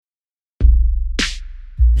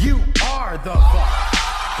are the fuck.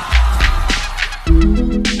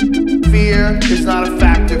 Fear is not a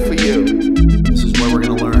factor for you. This is where we're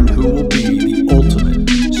going to learn who will be the ultimate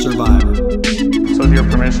survivor. So with your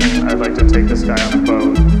permission, I'd like to take this guy on a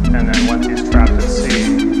boat, and then once he's trapped at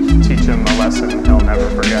sea, teach him a lesson he'll never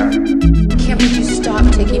forget. Can't we just stop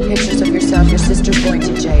taking pictures of yourself? Your sister's going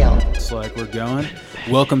to jail. It's like we're going.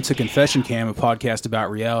 Welcome to Confession Cam, a podcast about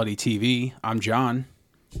reality TV. I'm John.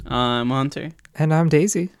 I'm Hunter. And I'm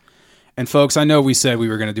Daisy. And folks, I know we said we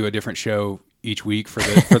were going to do a different show each week for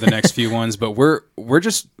the next few ones, but we're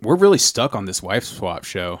really stuck on this wife swap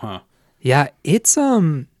show, huh? Yeah, it's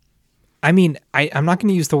I mean, I'm not going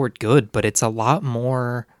to use the word good, but it's a lot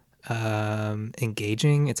more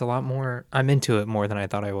engaging. It's a lot more. I'm into it more than I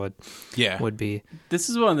thought I would. Yeah, would be. This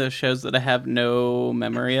is one of those shows that I have no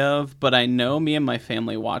memory of, but I know me and my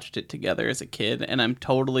family watched it together as a kid, and I'm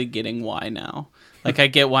totally getting why now. Like, I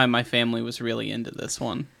get why my family was really into this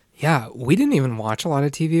one. Yeah, we didn't even watch a lot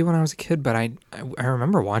of TV when I was a kid, but I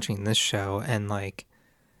remember watching this show, and like,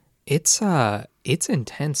 it's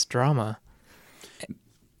intense drama.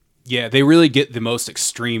 Yeah, they really get the most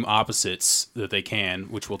extreme opposites that they can,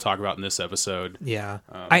 which we'll talk about in this episode. Yeah,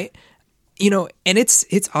 and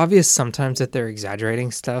it's obvious sometimes that they're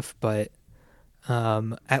exaggerating stuff, but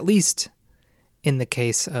at least in the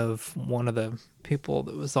case of one of the people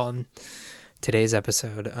that was on today's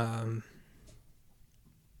episode,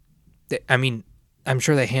 I mean, I'm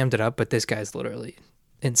sure they hammed it up, but this guy's literally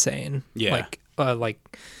insane. Yeah,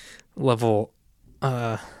 like level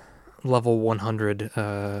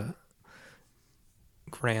 100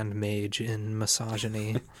 grand mage in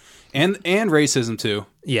misogyny and racism too.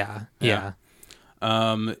 Yeah.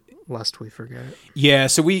 Lest we forget. Yeah,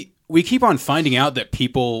 so we keep on finding out that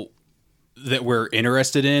people that we're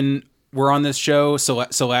interested in were on this show. So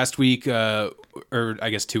last week, or I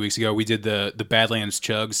guess 2 weeks ago, we did the Badlands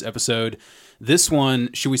Chugs episode. This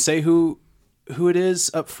one, should we say who it is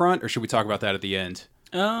up front, or should we talk about that at the end?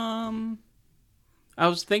 I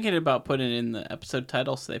was thinking about putting it in the episode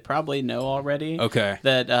title, so they probably know already. Okay.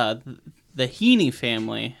 That the Heaney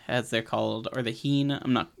family, as they're called, or the Heen,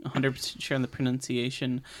 I'm not 100% sure on the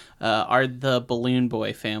pronunciation, are the Balloon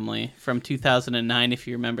Boy family from 2009, if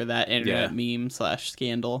you remember that internet meme /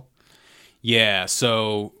 scandal. Yeah,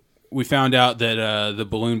 so we found out that the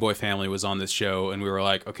Balloon Boy family was on this show, and we were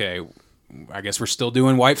like, okay, I guess we're still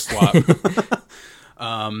doing wife swap.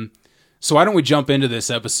 So why don't we jump into this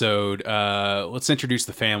episode? Let's introduce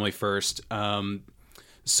the family first.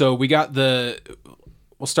 So we got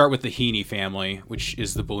we'll start with the Heaney family, which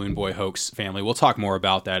is the Balloon Boy hoax family. We'll talk more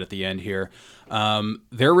about that at the end here.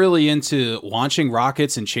 They're really into launching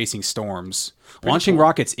rockets and chasing storms. Launching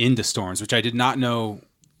rockets into storms, which I did not know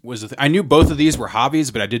was I knew both of these were hobbies,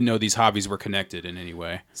 but I didn't know these hobbies were connected in any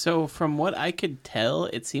way. So from what I could tell,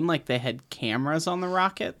 it seemed like they had cameras on the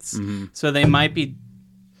rockets. Mm-hmm. So they might be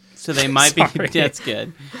that's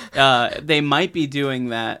good. They might be doing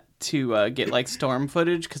that to get like storm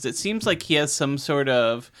footage, because it seems like he has some sort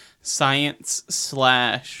of science /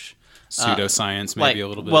 pseudoscience, maybe a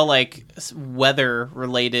little bit. Well, like weather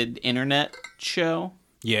related internet show.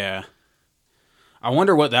 Yeah. I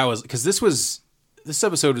wonder what that was, because this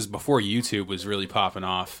episode was before YouTube was really popping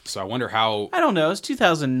off, so I wonder how. I don't know. It's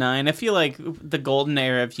 2009. I feel like the golden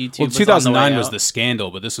era of YouTube. Well, 2009 was the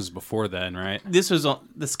scandal, but this was before then, right?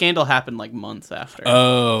 The scandal happened like months after.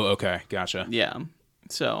 Oh, okay, gotcha. Yeah.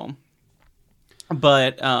 So,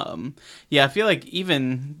 but yeah, I feel like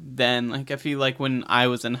even then, like I feel like when I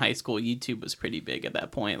was in high school, YouTube was pretty big at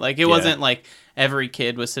that point. Like it wasn't like every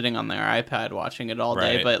kid was sitting on their iPad watching it all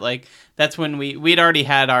day, but like that's when we'd already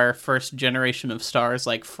had our first generation of stars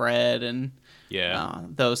like Fred and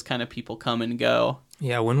those kind of people come and go.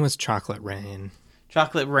 Yeah, when was Chocolate Rain?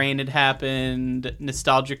 Chocolate Rain had happened.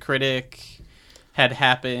 Nostalgia Critic had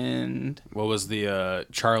happened. What was the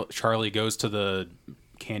Charlie Goes to the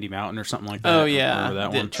Candy Mountain or something like that? Oh yeah,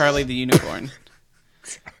 that one. Charlie the Unicorn.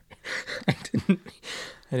 I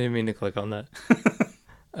didn't mean to click on that.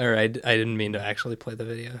 Or I didn't mean to actually play the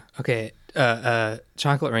video. Okay,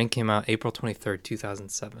 Chocolate Rain came out April 23rd,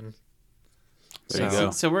 2007. There you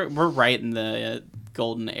go. So we're right in the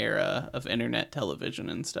golden era of internet television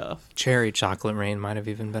and stuff. Cherry Chocolate Rain might have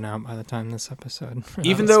even been out by the time this episode.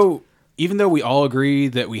 Even though we all agree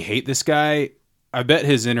that we hate this guy, I bet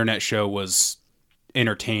his internet show was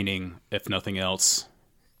entertaining, if nothing else.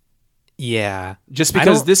 Yeah. Just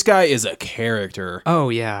because this guy is a character. Oh,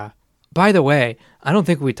 yeah. By the way, I don't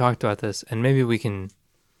think we talked about this, and maybe we can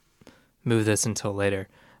move this until later,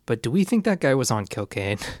 but do we think that guy was on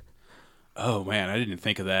cocaine? Oh, man, I didn't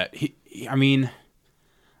think of that. I mean,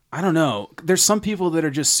 I don't know. There's some people that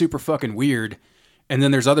are just super fucking weird, and then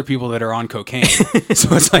there's other people that are on cocaine.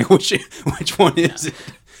 So it's like, which one is it?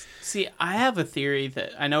 See, I have a theory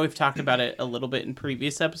that I know we've talked about it a little bit in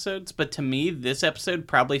previous episodes, but to me, this episode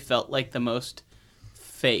probably felt like the most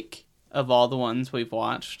fake of all the ones we've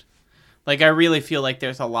watched. Like, I really feel like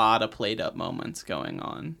there's a lot of played up moments going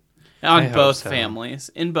on both families,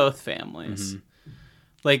 in both families. Mm-hmm.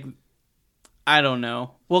 Like, I don't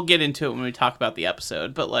know. We'll get into it when we talk about the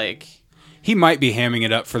episode, but like, He might be hamming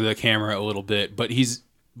it up for the camera a little bit, but he's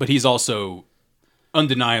also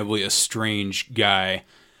undeniably a strange guy,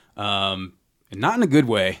 and not in a good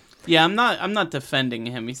way. yeah, I'm not defending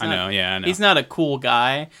him. He's not, I know. He's not a cool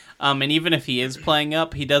guy. And even if he is playing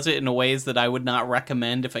up, he does it in ways that I would not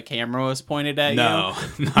recommend if a camera was pointed at No,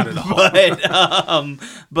 you. not at all.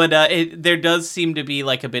 But there does seem to be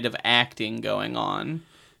like a bit of acting going on.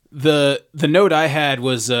 The note I had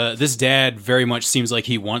was this dad very much seems like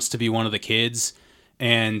he wants to be one of the kids,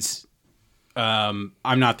 and I'm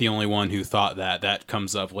not the only one who thought that. That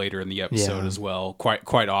comes up later in the episode as well,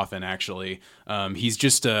 quite often actually. He's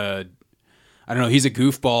just I don't know. He's a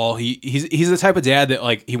goofball. He's the type of dad that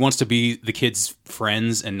like he wants to be the kids'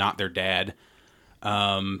 friends and not their dad,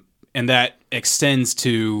 and that extends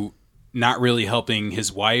to not really helping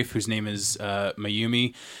his wife, whose name is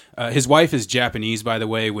Mayumi. His wife is Japanese, by the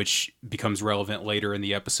way, which becomes relevant later in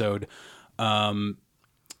the episode.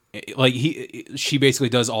 Like she basically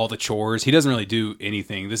does all the chores. He doesn't really do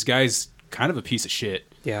anything. This guy's kind of a piece of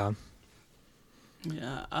shit. Yeah.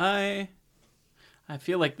 Yeah, I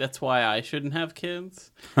feel like that's why I shouldn't have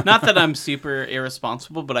kids. Not that I'm super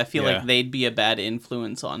irresponsible, but I feel Yeah. like they'd be a bad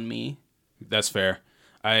influence on me. That's fair.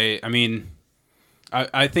 I mean,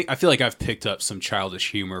 I feel like I've picked up some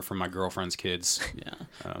childish humor from my girlfriend's kids. Yeah.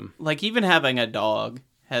 Like even having a dog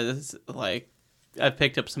has like I've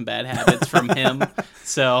picked up some bad habits from him.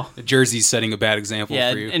 So Jersey's setting a bad example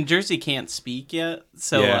yeah, for you. and Jersey can't speak yet.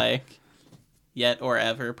 So Yeah. like yet or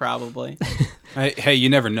ever probably. Hey, you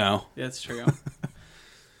never know. That's true.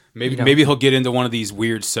 Maybe he'll get into one of these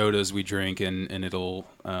weird sodas we drink, and it'll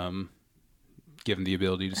give him the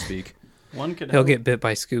ability to speak. One could He'll hope. get bit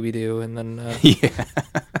by Scooby-Doo and then...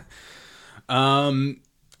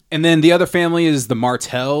 And then the other family is the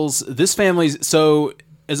Martells. This family's so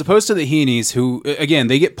as opposed to the Heenies, who again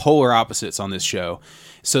they get polar opposites on this show.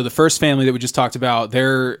 So the first family that we just talked about,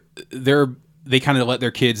 they kind of let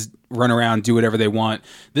their kids run around, do whatever they want.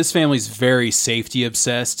 This family's very safety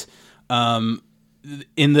obsessed.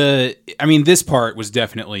 This part was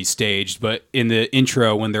definitely staged, but in the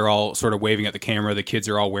intro, when they're all sort of waving at the camera, the kids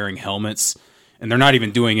are all wearing helmets, and they're not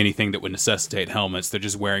even doing anything that would necessitate helmets. They're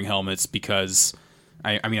just wearing helmets because,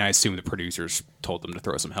 I assume the producers told them to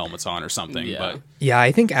throw some helmets on or something. Yeah. But Yeah,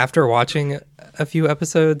 I think after watching a few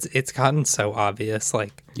episodes, it's gotten so obvious,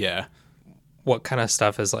 like, yeah, what kind of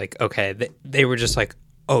stuff is like, okay, they were just like,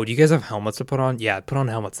 oh, do you guys have helmets to put on? Yeah, put on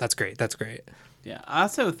helmets. That's great. That's great. Yeah, I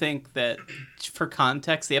also think that for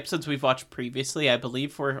context, the episodes we've watched previously, I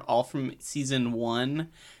believe, were all from season 1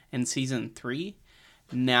 and season 3.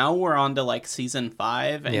 Now we're on to like season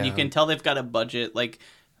 5, and you Yeah. can tell they've got a budget. Like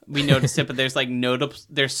we noticed it, but there's like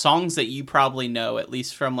there's songs that you probably know at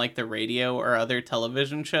least from like the radio or other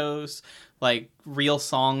television shows, like real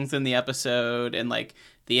songs in the episode, and like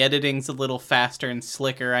the editing's a little faster and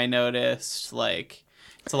slicker. I noticed like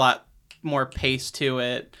it's a lot more pace to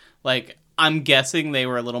it. Like I'm guessing they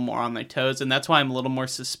were a little more on their toes, and that's why I'm a little more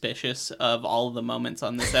suspicious of all of the moments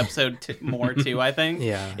on this episode more too, I think.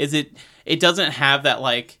 Yeah. Is it doesn't have that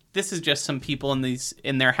like this is just some people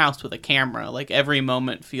in their house with a camera. Like every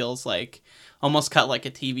moment feels like almost cut like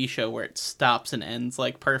a TV show where it stops and ends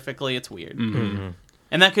like perfectly. It's weird. Mm-hmm.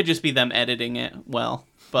 And that could just be them editing it well.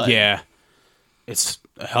 But yeah, it's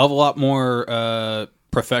a hell of a lot more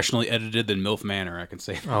professionally edited than MILF Manor. I can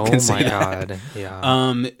say. Oh can say my that. God.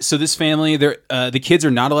 Yeah. So this family, the kids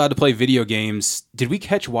are not allowed to play video games. Did we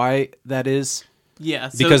catch why that is? yeah,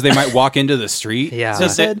 so, Because they might walk into the street. Yeah. so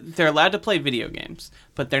So they're allowed to play video games,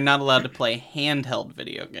 but they're not allowed to play handheld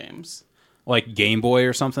video games. Like Game Boy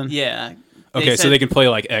or something. Yeah. Okay, so said- they can play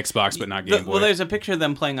like Xbox, but not Game Boy. Well, there's a picture of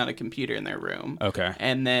them playing on a computer in their room. Okay.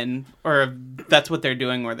 And then, or that's what they're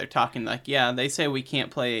doing where they're talking like, yeah, they say we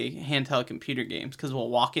can't play handheld computer games because we'll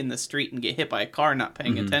walk in the street and get hit by a car not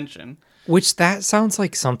paying Mm-hmm. attention. Which that sounds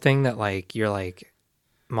like something that like you're like,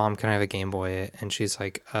 Mom, can I have a Game Boy? And she's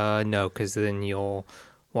like, no, because then you'll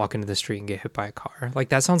walk into the street and get hit by a car. Like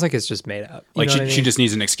that sounds like it's just made up. You Like know what I she mean? just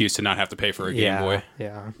needs an excuse to not have to pay for a Game Boy.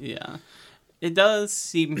 Yeah. Yeah. It does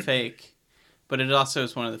seem fake, but it also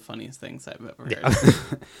is one of the funniest things I've ever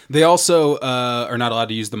heard. They also are not allowed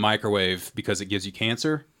to use the microwave because it gives you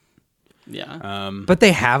cancer. Yeah. But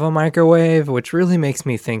they have a microwave, which really makes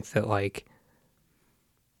me think that like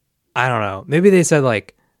I don't know. Maybe they said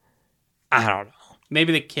like, I don't know.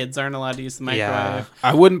 Maybe the kids aren't allowed to use the microwave. Yeah.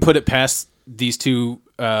 I wouldn't put it past these two,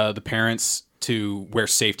 the parents, to wear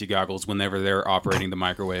safety goggles whenever they're operating the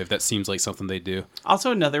microwave. That seems like something they do.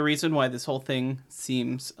 Also, another reason why this whole thing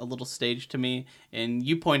seems a little staged to me, and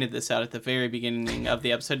you pointed this out at the very beginning of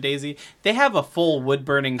the episode, Daisy, they have a full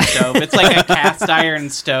wood-burning stove. It's like a cast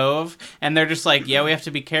iron stove, and they're just like, yeah, we have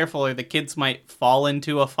to be careful or the kids might fall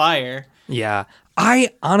into a fire. Yeah.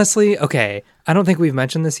 I honestly, okay, I don't think we've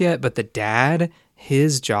mentioned this yet, but the dad,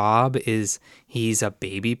 his job is he's a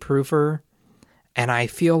baby proofer. And I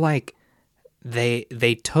feel like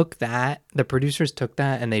they took that, the producers took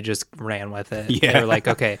that and they just ran with it. Yeah. They're like,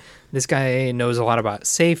 okay, this guy knows a lot about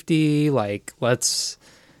safety. Like, let's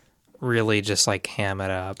really just like ham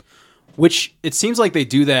it up. Which it seems like they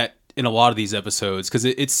do that in a lot of these episodes, because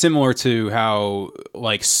it's similar to how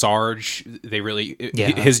like Sarge, they really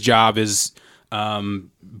his job is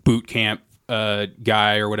boot camp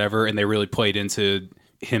guy or whatever, and they really played into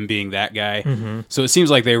him being that guy. Mm-hmm. So it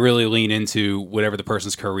seems like they really lean into whatever the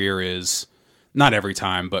person's career is. Not every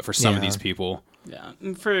time, but for some of these people. Yeah.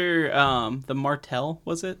 And for the Martell,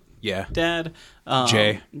 was it? Yeah. Dad?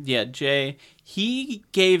 Jay. Yeah, Jay. He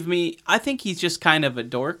gave me, I think he's just kind of a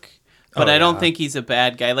dork, but Oh, I don't yeah. think he's a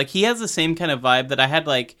bad guy. Like, he has the same kind of vibe that I had,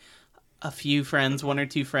 like, a few friends, one or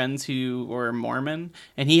two friends who were Mormon,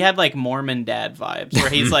 and he had, like, Mormon dad vibes, where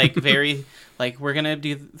he's, like, very, like, we're going to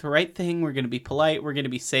do the right thing, we're going to be polite, we're going to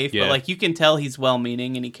be safe, Yeah. but, like, you can tell he's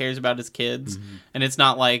well-meaning and he cares about his kids, and it's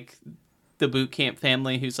not like the boot camp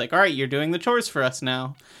family who's like, all right, you're doing the chores for us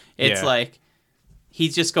now. It's Yeah. like,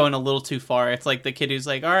 he's just going a little too far. It's like the kid who's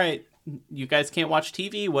like, all right, you guys can't watch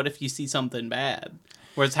TV. What if you see something bad?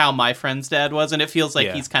 Whereas how my friend's dad was, and it feels like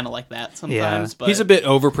Yeah. he's kind of like that sometimes. Yeah. But He's a bit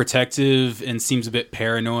overprotective and seems a bit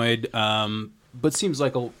paranoid, but seems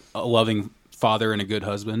like a loving father and a good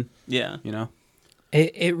husband, yeah. you know?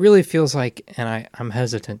 It really feels like, and I'm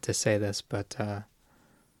hesitant to say this, but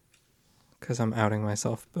because I'm outing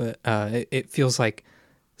myself, but it feels like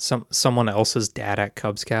someone else's dad at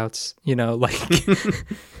Cub Scouts, you know, like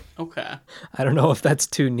Okay. I don't know if that's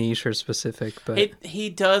too niche or specific, but He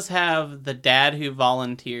does have the dad who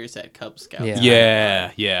volunteers at Cub Scouts.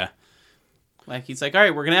 Yeah. Yeah. Like, he's like, all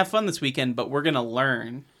right, we're going to have fun this weekend, but we're going to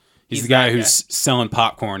learn. He's the guy that who's selling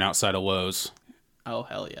popcorn outside of Lowe's. Oh,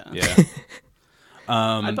 hell yeah. Yeah.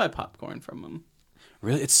 I'd buy popcorn from him.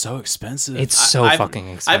 Really? It's so expensive. it's so I've- fucking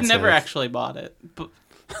expensive. I've never actually bought it, but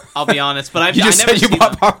I'll be honest. But you just I never said you seen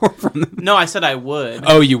bought them. popcorn from them. No, I said I would.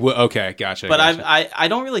 Oh, you would? Okay, gotcha. But gotcha. I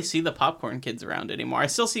don't really see the popcorn kids around anymore. I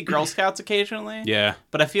still see Girl Scouts occasionally. Yeah.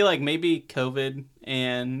 But I feel like maybe COVID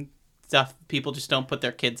and stuff, people just don't put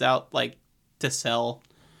their kids out like to sell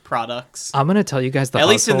products. I'm gonna tell you guys the At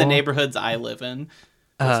least in the hustle. neighborhoods I live in.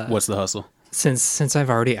 What's the hustle? Since I've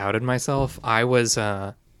already outed myself, I was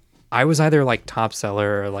either like top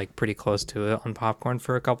seller or like pretty close to it on popcorn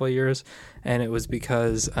for a couple of years, and it was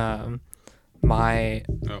because my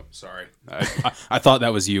Oh, sorry. I thought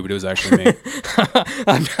that was you, but it was actually me.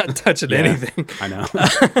 I'm not touching anything. I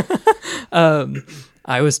know.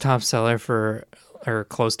 I was top seller for or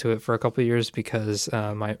close to it for a couple of years because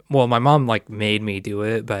my mom like made me do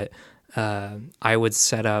it, but I would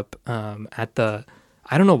set up at the,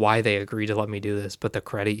 I don't know why they agreed to let me do this, but the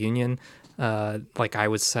credit union, like I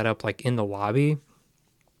would set up like in the lobby,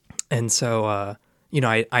 and so you know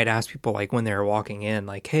I'd ask people like when they were walking in,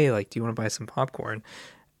 like, hey, like, do you want to buy some popcorn?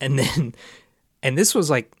 And then and this was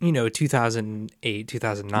like, you know, 2008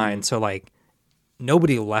 2009, so like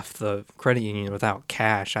nobody left the credit union without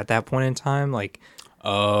cash at that point in time, like.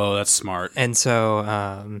 Oh, that's smart. And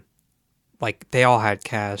so, like, they all had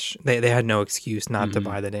cash. They had no excuse not to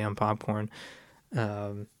buy the damn popcorn.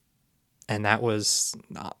 And that was,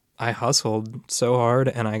 I hustled so hard,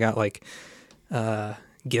 and I got, like,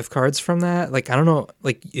 gift cards from that. Like, I don't know,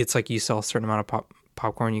 like, it's like you sell a certain amount of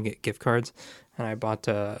popcorn, you get gift cards. And I bought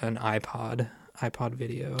an iPod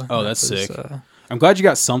Video. Oh, that's That was, sick. I'm glad you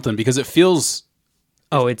got something, because it feels...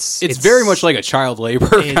 Oh, it's very much like a child labor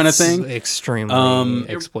kind of it's thing. extremely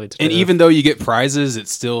exploitative. And even though you get prizes,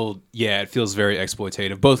 it's still, it feels very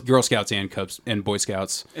exploitative. Both Girl Scouts and Cubs and Boy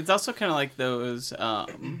Scouts. It's also kind of like those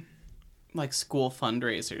like school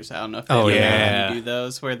fundraisers. I don't know if Oh, any of yeah. them do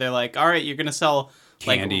those where they're like, all right, you're going to sell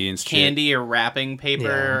like Candy and shit. candy or wrapping paper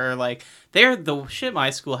Yeah. or like the shit my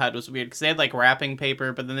school had was weird because they had like wrapping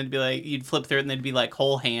paper, but then they'd be like, you'd flip through it and there'd be like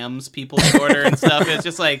whole hams people would order and stuff. It's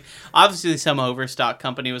just like, obviously some overstock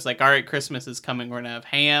company was like, all right, Christmas is coming. We're going to have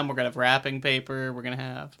ham. We're going to have wrapping paper. We're going to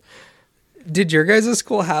have. Did your guys'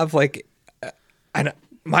 school have like, I know,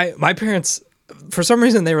 my parents for some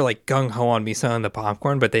reason they were like gung ho on me selling the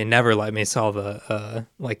popcorn, but they never let me sell the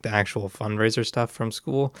like the actual fundraiser stuff from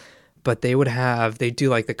school. But they do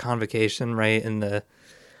like the convocation right in the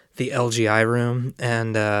LGI room,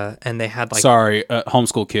 and they had like Sorry,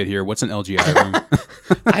 homeschool kid here. What's an LGI room?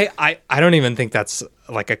 I don't even think that's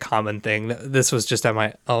like a common thing. This was just at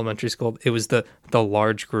my elementary school. It was the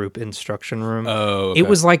large group instruction room. Oh, okay. It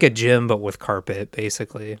was like a gym but with carpet,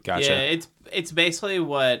 basically. Gotcha. Yeah, it's basically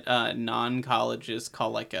what non-colleges call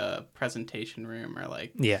like a presentation room or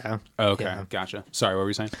like. Yeah. Okay, Yeah. gotcha. Sorry, what were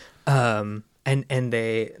you saying? And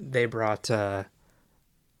they brought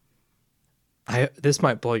this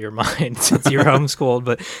might blow your mind since you're homeschooled,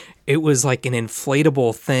 but it was like an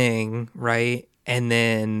inflatable thing, right? And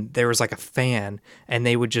then there was like a fan, and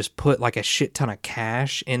they would just put like a shit ton of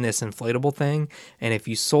cash in this inflatable thing, and if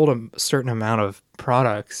you sold a certain amount of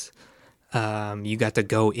products, you got to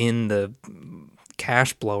go in the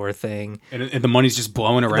cash blower thing. And the money's just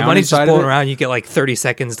blowing around. The money's just inside blowing of it? around. You get like 30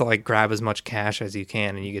 seconds to like grab as much cash as you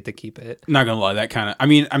can, and you get to keep it. Not gonna lie, that kind of. I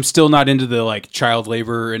mean, I'm still not into the like child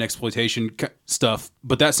labor and exploitation stuff,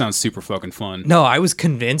 but that sounds super fucking fun. No, I was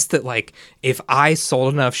convinced that like if I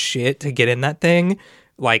sold enough shit to get in that thing,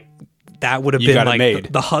 like that would have You been got it like made.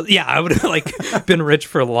 yeah, I would have like been rich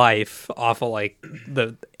for life off of like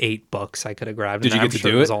the $8 I could have grabbed. Did and you I'm get to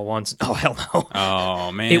sure do it? Was it? all once? Oh hell no!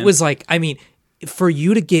 Oh man, It was like, I mean, for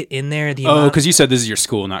you to get in there, the Oh, amount, because you said this is your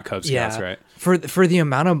school, not Cub Scouts, yeah, right? for the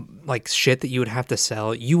amount of like shit that you would have to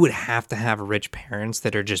sell, you would have to have rich parents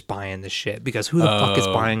that are just buying the shit, because who the fuck is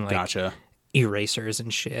buying like Gotcha. erasers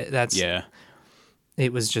and shit? That's Yeah.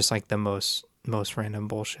 It was just like the most random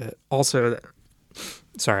bullshit. Also,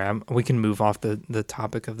 sorry, we can move off the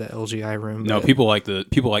topic of the LGI room. No, but, people like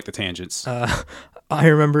the tangents. I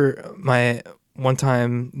remember one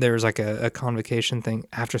time there was like a convocation thing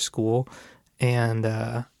after school, and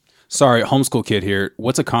Sorry, homeschool kid here.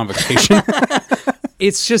 What's a convocation?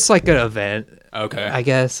 it's just like an event. Okay. I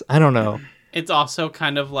guess, I don't know. It's also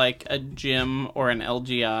kind of like a gym or an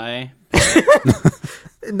LGI.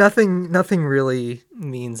 Nothing really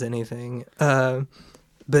means anything.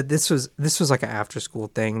 But this was like an after school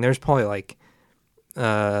thing. There's probably like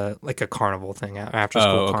a carnival thing, after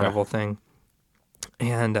school okay. carnival thing.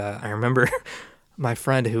 And I remember my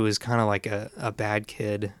friend who was kind of like a bad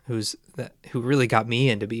kid, who really got me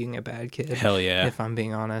into being a bad kid. Hell yeah. If I'm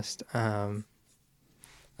being honest. The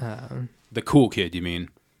cool kid, you mean?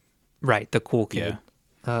 Right, the cool kid.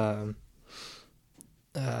 Yeah.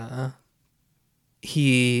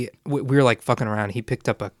 We were like fucking around. He picked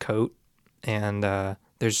up a coat, and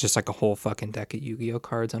there's just like a whole fucking deck of Yu-Gi-Oh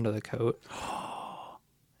cards under the coat.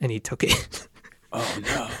 And he took it. Oh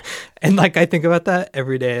no. And like I think about that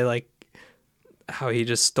every day, like how he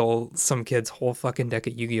just stole some kid's whole fucking deck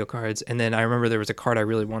of Yu-Gi-Oh cards. And then I remember there was a card I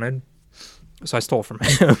really wanted, so I stole from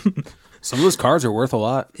him. Some of those cards are worth a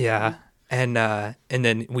lot. Yeah. And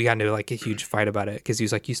then we got into like a huge fight about it, because he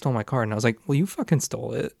was like, "You stole my card," and I was like, "Well, you fucking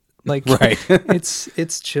stole it." Like, Right.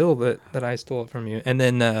 it's chill that I stole it from you. And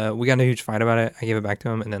then we got into a huge fight about it. I gave it back to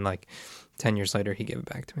him, and then like 10 years later, he gave it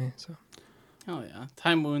back to me. So Oh yeah,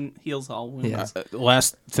 time wound heals all wounds. yeah,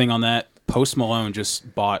 Last thing on that, Post Malone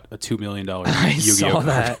just bought a $2 million I Yu-Gi-Oh saw card.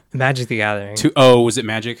 that Magic the Gathering. Was it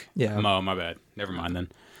Magic? Yeah. Oh, my bad. Never mind then.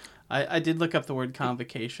 I did look up the word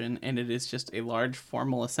convocation, and it is just a large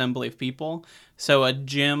formal assembly of people. So a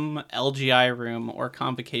gym, LGI room, or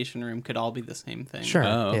convocation room could all be the same thing. Sure.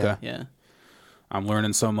 Oh, okay. Yeah. Yeah. I'm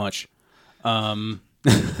learning so much.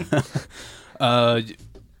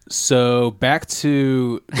 So back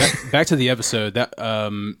to the episode. That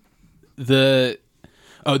the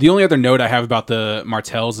only other note I have about the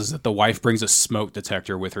Martells is that the wife brings a smoke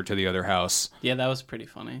detector with her to the other house. Yeah, that was pretty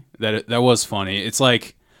funny. That was funny. It's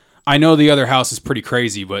like, I know the other house is pretty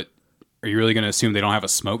crazy, but are you really going to assume they don't have a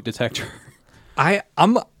smoke detector? I'm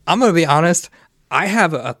gonna be honest. I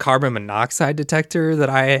have a carbon monoxide detector that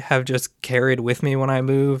I have just carried with me when I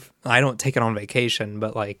move. I don't take it on vacation,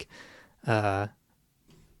 but like, the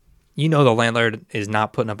landlord is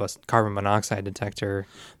not putting up a carbon monoxide detector.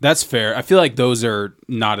 That's fair. I feel like those are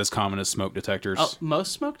not as common as smoke detectors. Oh,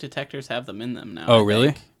 most smoke detectors have them in them now. Oh, I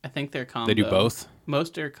really? think. I think they're combo. They do both?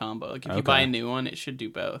 Most are combo. Like if you Okay. buy a new one, it should do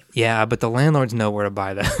both. Yeah, but the landlords know where to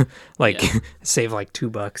buy the Yeah. save like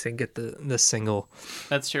 $2 and get the single.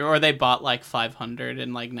 That's true. Or they bought like 500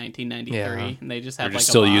 in like 1993, Yeah. and they just They're have just like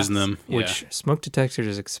still a box. using them. Yeah. Which smoke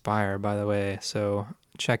detectors expire, by the way. So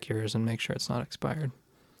check yours and make sure it's not expired.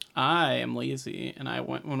 I am lazy, and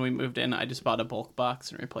when we moved in, I just bought a bulk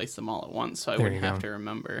box and replaced them all at once, so I There wouldn't you have go. to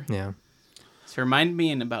remember. Yeah. So remind me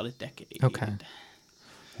in about a decade. Okay.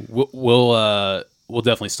 We'll we'll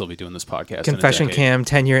definitely still be doing this podcast. Confession in a decade. Cam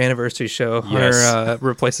 10-year anniversary show. Yes. Hunter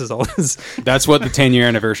replaces all his. That's what the 10-year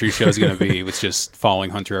anniversary show is going to be. It's just following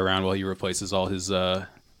Hunter around while he replaces all his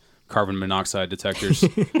carbon monoxide detectors.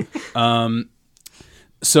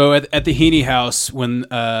 So at the Heaney house, when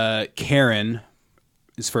Karen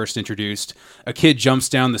is first introduced, a kid jumps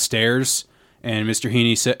down the stairs, and Mr.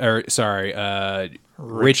 Heaney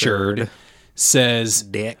Richard says,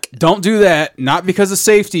 Dick. "Don't do that, not because of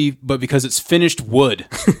safety, but because it's finished wood."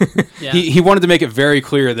 Yeah. He wanted to make it very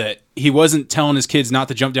clear that he wasn't telling his kids not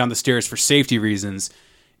to jump down the stairs for safety reasons.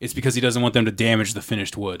 It's because he doesn't want them to damage the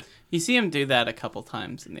finished wood. You see him do that a couple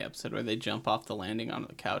times in the episode where they jump off the landing onto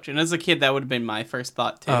the couch. And as a kid, that would have been my first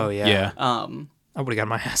thought, too. Oh, yeah. Yeah. I would have got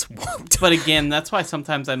my ass whooped. But again, that's why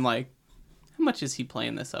sometimes I'm like, how much is he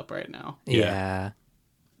playing this up right now? Yeah.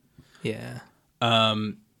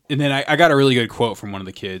 And then I got a really good quote from one of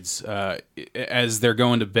the kids. As they're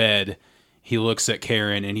going to bed, he looks at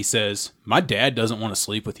Karen and he says, "My dad doesn't want to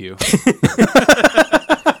sleep with you."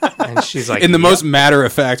 And she's like, In the "Yep." most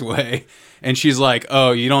matter-of-fact way. And she's like,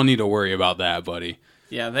 "Oh, you don't need to worry about that, buddy."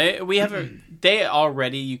 Yeah, they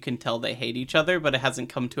already, you can tell they hate each other, but it hasn't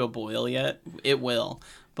come to a boil yet. It will.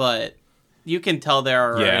 But you can tell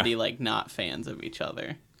they're already, like, not fans of each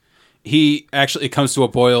other. It comes to a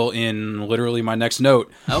boil in literally my next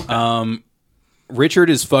note. Okay. Richard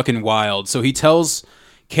is fucking wild. So he tells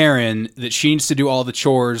Karen that she needs to do all the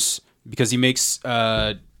chores because he makes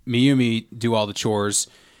Miyumi do all the chores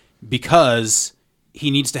because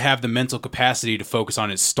he needs to have the mental capacity to focus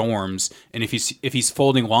on his storms. And if he's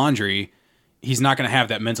folding laundry, he's not going to have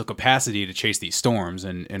that mental capacity to chase these storms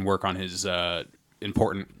and work on his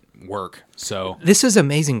important work. So This is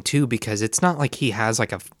amazing too because it's not like he has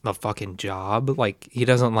like a fucking job. Like he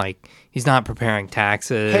doesn't he's not preparing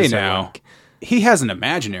taxes. hey, or, now like, he has an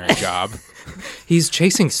imaginary job. he's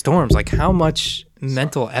chasing storms. Like how much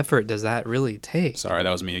mental effort does that really take? Sorry,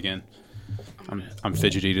 that was me again. I'm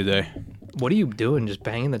fidgety today. What are you doing? Just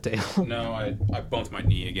banging the table? No, I bumped my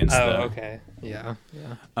knee against okay. Yeah.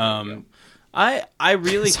 I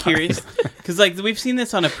really curious because like we've seen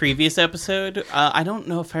this on a previous episode. I don't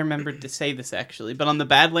know if I remembered to say this actually, but on the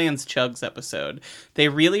Badlands Chugs episode, they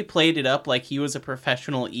really played it up like he was a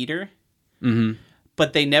professional eater. Mm-hmm.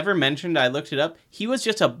 But they never mentioned. I looked it up. He was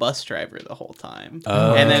just a bus driver the whole time,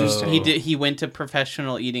 and then he went to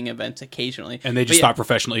professional eating events occasionally. And they just thought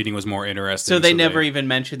professional eating was more interesting. So they never even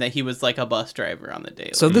mentioned that he was like a bus driver on the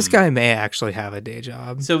daily. So this guy may actually have a day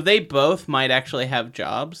job. So they both might actually have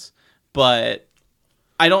jobs, but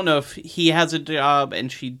I don't know if he has a job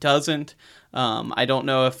and she doesn't. I don't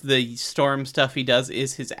know if the storm stuff he does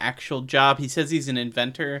is his actual job. He says he's an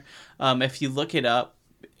inventor. If you look it up,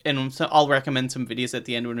 and so I'll recommend some videos at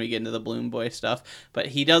the end when we get into the Balloon Boy stuff, but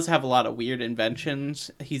he does have a lot of weird inventions.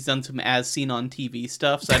 He's done some as seen on TV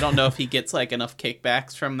stuff, so I don't know if he gets like enough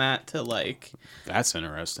kickbacks from that to like... That's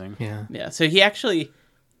interesting. Yeah. So he actually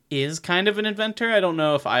is kind of an inventor. I don't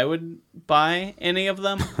know if I would buy any of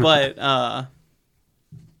them, but I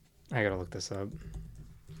gotta look this up.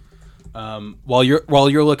 While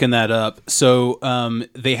you're looking that up, so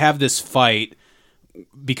they have this fight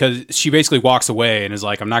because she basically walks away and is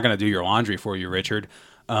like, "I'm not going to do your laundry for you, Richard."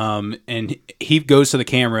 And he goes to the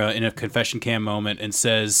camera in a confession cam moment and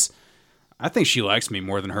says, "I think she likes me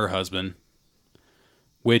more than her husband,"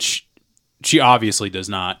 which she obviously does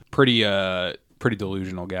not. Pretty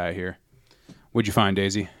delusional guy here. What'd you find,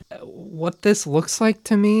 Daisy? What this looks like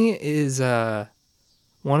to me is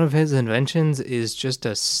one of his inventions is just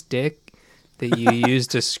a stick that you use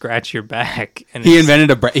to scratch your back. And He invented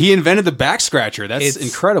the back scratcher. That's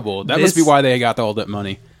incredible. That must be this- why they got all that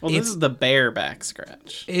money. well, this is the bear back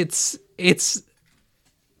scratch. It's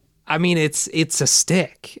a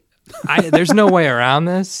stick. There's no way around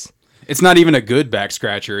this. It's not even a good back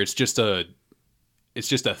scratcher. It's just a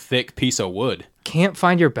thick piece of wood. Can't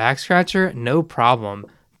find your back scratcher? No problem.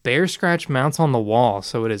 Bear scratch mounts on the wall,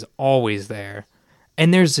 so it is always there.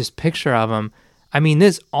 And there's this picture of him. I mean,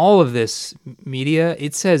 all of this media,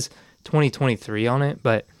 it says 2023 on it,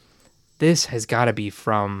 but this has got to be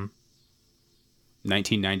from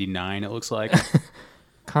 1999. It looks like.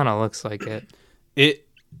 kind of looks like it.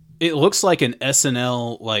 It looks like an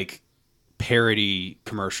SNL like parody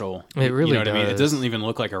commercial. It really you know what I mean? It does. doesn't even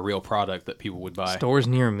look like a real product that people would buy. Stores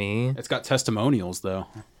near me. It's got testimonials though.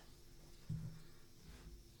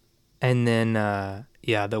 And then,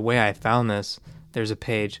 the way I found this, there's a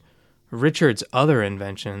page. Richard's other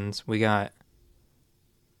inventions. We got...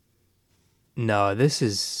 No, this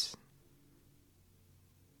is...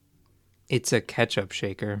 It's a ketchup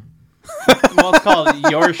shaker. Well, it's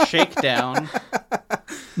called Your Shakedown.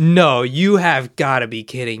 No, you have got to be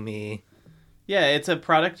kidding me. Yeah, it's a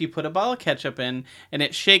product you put a bottle of ketchup in, and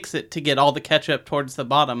it shakes it to get all the ketchup towards the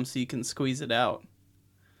bottom so you can squeeze it out.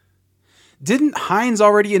 Didn't Heinz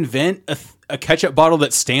already invent a ketchup bottle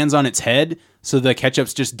that stands on its head so the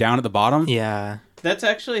ketchup's just down at the bottom? Yeah. That's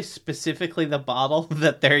actually specifically the bottle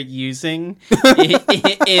that they're using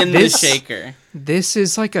in the shaker. This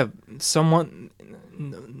is like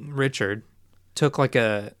Richard took like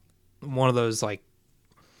one of those like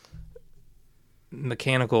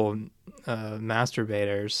mechanical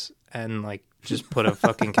masturbators and like just put a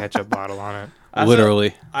fucking ketchup bottle on it.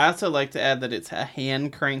 Literally. I also like to add that it's a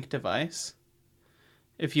hand crank device.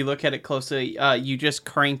 If you look at it closely, you just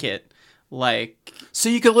crank it like... So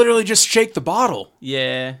you could literally just shake the bottle.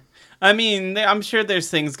 Yeah. I mean, I'm sure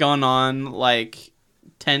there's things going on like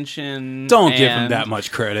tension. Don't give him that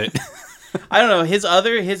much credit. I don't know.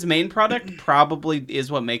 His main product probably is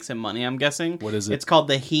what makes him money, I'm guessing. What is it? It's called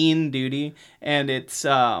the Heen Duty, and it's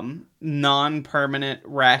non-permanent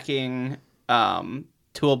racking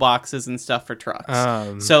toolboxes and stuff for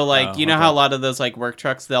trucks. So like, you know how a lot of those like work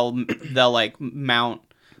trucks, they'll like mount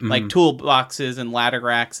like toolboxes and ladder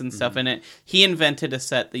racks and stuff in it. He invented a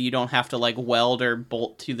set that you don't have to like weld or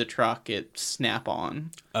bolt to the truck. It snap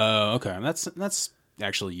on. Oh, okay. That's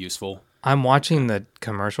actually useful. I'm watching the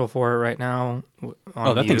commercial for it right now.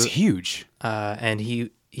 That thing's huge. And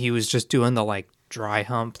he was just doing the like dry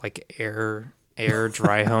hump, like air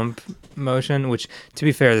dry hump motion. Which, to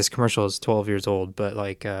be fair, this commercial is 12 years old, but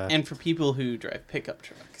like. And for people who drive pickup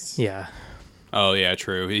trucks. Yeah. Oh yeah,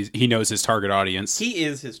 true. He knows his target audience. He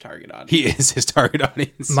is his target audience. He is his target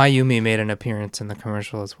audience. Mayumi made an appearance in the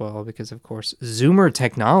commercial as well because, of course, Zoomer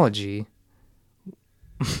Technology.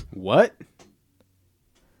 What?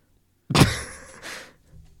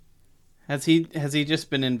 Has he just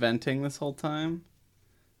been inventing this whole time?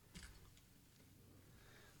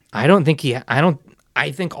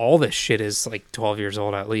 I think all this shit is like 12 years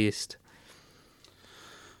old at least.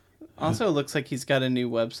 Also, it looks like he's got a new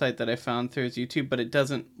website that I found through his YouTube, but it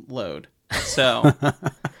doesn't load. So,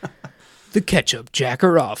 The Ketchup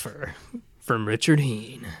Jacker offer from Richard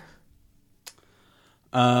Heen.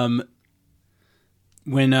 So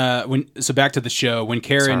back to the show. When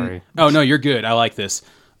Karen, Sorry. Oh no, you're good. I like this.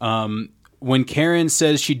 When Karen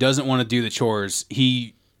says she doesn't want to do the chores,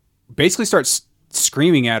 he basically starts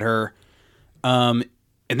screaming at her, and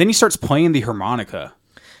then he starts playing the harmonica.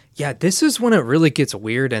 Yeah, this is when it really gets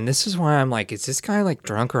weird, and this is why I'm like, is this guy like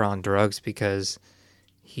drunk or on drugs? Because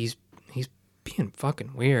he's being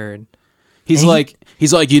fucking weird. He's like,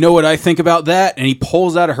 you know what I think about that? And he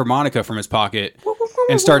pulls out a harmonica from his pocket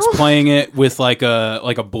and starts playing it with like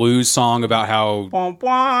a blues song about how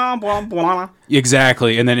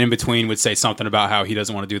exactly, and then in between would say something about how he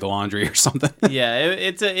doesn't want to do the laundry or something. yeah,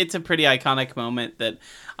 it's a pretty iconic moment that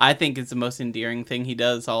I think is the most endearing thing he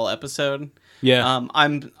does all episode. Yeah.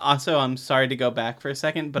 I'm sorry to go back for a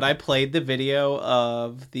second, but I played the video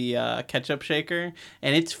of the ketchup shaker,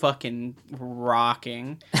 and it's fucking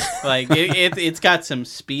rocking. Like it's got some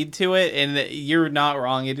speed to it, and you're not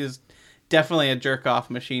wrong. It is definitely a jerk off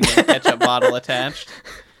machine with a ketchup bottle attached.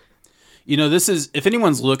 You know, this is, if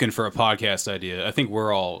anyone's looking for a podcast idea, I think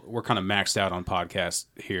we're kind of maxed out on podcasts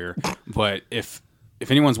here. But if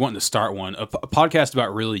anyone's wanting to start one, a podcast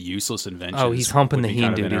about really useless inventions. Oh, he's humping would the be Heen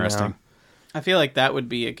kind of duty now. I feel like that would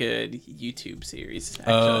be a good YouTube series.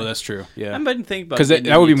 Actually. Oh, that's true. Yeah, I've been thinking about because getting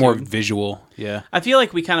that would be YouTube. more visual. Yeah, I feel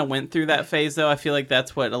like we kind of went through that phase, though. I feel like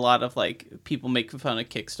that's what a lot of like people making fun of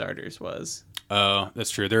Kickstarters was. Oh, that's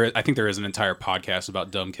true. I think there is an entire podcast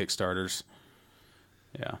about dumb Kickstarters.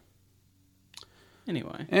 Yeah.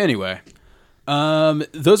 Anyway,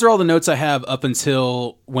 those are all the notes I have up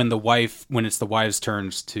until when it's the wife's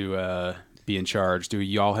turns to be in charge. Do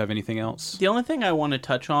y'all have anything else? The only thing I want to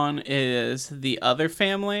touch on is the other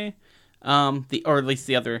family, or at least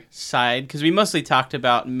the other side, because we mostly talked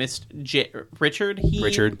about Richard Heen.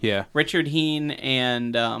 Richard, yeah. Richard Heen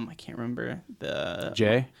and I can't remember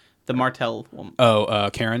Jay? the Martell woman. Oh,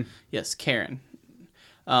 Karen? Yes, Karen.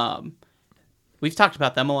 We've talked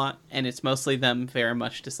about them a lot, and it's mostly them very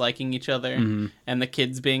much disliking each other and the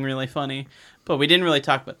kids being really funny. But we didn't really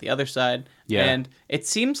talk about the other side. Yeah. And it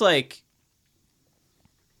seems like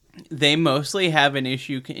they mostly have an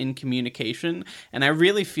issue in communication, and I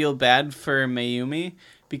really feel bad for Mayumi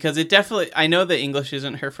because I know that English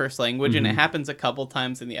isn't her first language, and it happens a couple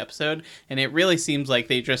times in the episode, and it really seems like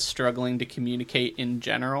they're just struggling to communicate in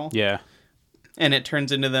general. Yeah. And it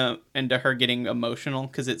turns into her getting emotional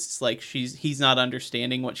because it's like he's not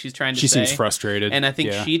understanding what she's trying to say. She seems frustrated. And I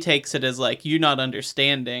think she takes it as like, you're not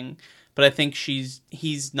understanding. But I think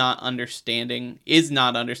is not understanding,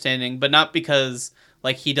 but not because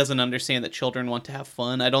like he doesn't understand that children want to have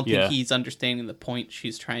fun. I don't think Yeah. he's understanding the point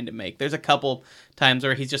she's trying to make. There's a couple times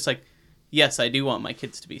where he's just like, yes, I do want my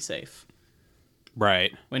kids to be safe.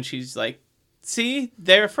 Right. When she's like, see,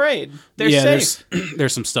 they're afraid. They're Yeah, safe.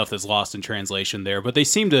 there's some stuff that's lost in translation there, but they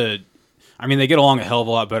seem to, I mean, they get along a hell of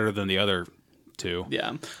a lot better than the other two.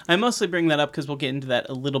 Yeah, I mostly bring that up because we'll get into that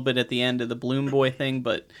a little bit at the end of the Balloon Boy thing,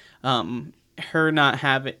 but her not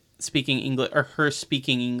having speaking English or her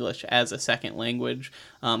speaking English as a second language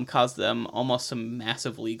caused them almost some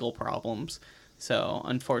massive legal problems. So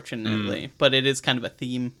unfortunately, but it is kind of a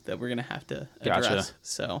theme that we're gonna have to address. Gotcha.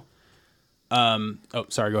 So Oh,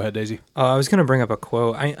 sorry. Go ahead, Daisy. I was going to bring up a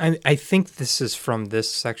quote. I think this is from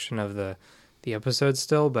this section of the episode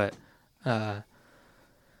still, but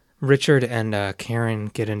Richard and Karen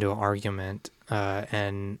get into an argument,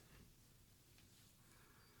 and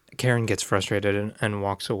Karen gets frustrated and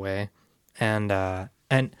walks away, and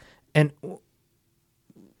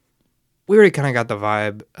we already kind of got the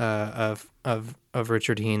vibe of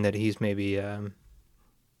Richard Heen that he's maybe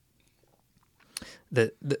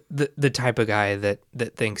the type of guy that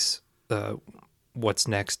thinks what's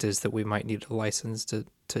next is that we might need a license to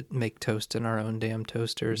make toast in our own damn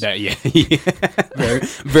toasters. That yeah, very,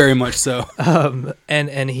 very much so.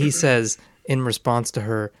 And he says in response to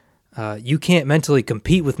her, "You can't mentally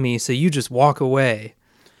compete with me, so you just walk away,"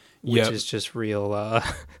 which Yep. is just real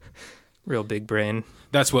real big brain.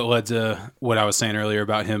 That's what led to what I was saying earlier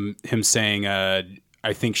about him saying,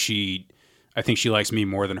 "I think she likes me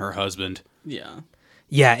more than her husband." yeah,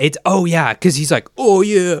 Yeah, because he's like, "Oh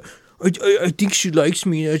yeah, I think she likes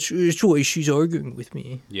me. That's why she's arguing with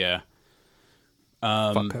me." Yeah,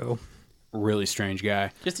 Fucko. really strange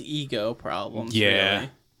guy. just ego problems. Yeah.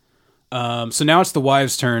 really. So now it's the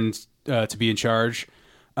wives' turn to be in charge.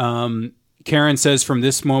 Karen says from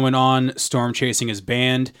this moment on, storm chasing is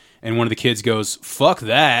banned, and one of the kids goes, "Fuck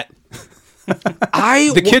that."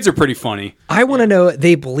 The kids are pretty funny. I want to know,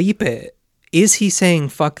 they bleep it. Is he saying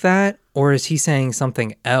fuck that, or is he saying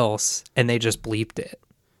something else and they just bleeped it?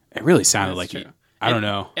 It really sounded That's like true. he. I don't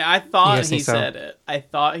know. Yeah, I thought guys he think so? said it. I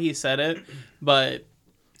thought he said it, but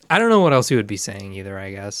I don't know what else he would be saying either,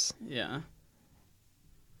 I guess. yeah.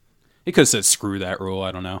 He could have said "screw that rule."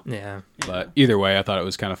 I don't know. Yeah. But either way, I thought it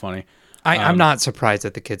was kind of funny. I'm not surprised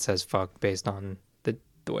that the kid says fuck based on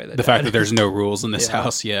the way that The fact that there's no rules in this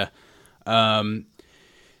house, yeah.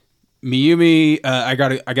 Miyumi, I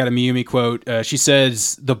got a Miyumi quote. She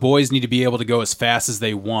says, "The boys need to be able to go as fast as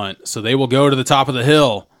they want, so they will go to the top of the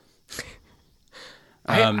hill."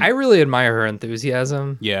 I really admire her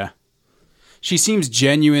enthusiasm. Yeah. She seems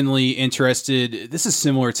genuinely interested. This is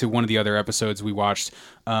similar to one of the other episodes we watched.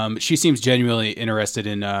 She seems genuinely interested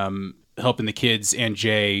in helping the kids and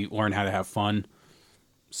Jay learn how to have fun.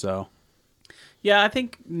 So, Yeah, I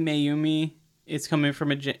think Mayumi is coming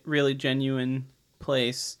from a really genuine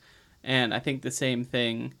place, and I think the same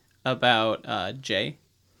thing about Jay.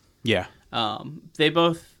 yeah. They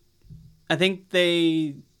both, I think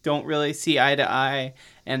they don't really see eye to eye,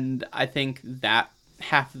 and I think that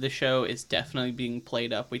half of the show is definitely being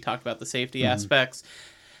played up. We talked about the safety aspects,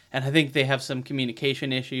 and I think they have some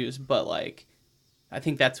communication issues, but like, I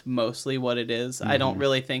think that's mostly what it is. I don't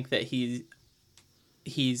really think that he's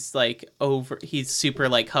like he's super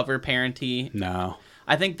like hover parenty. No.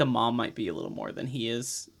 I think the mom might be a little more than he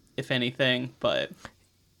is, if anything, but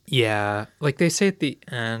Yeah, like they say at the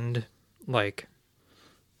end, like,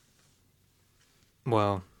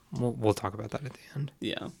 well, we'll talk about that at the end.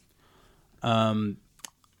 yeah.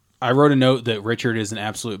 I wrote a note that Richard is an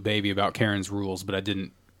absolute baby about Karen's rules, but I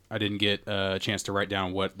didn't get a chance to write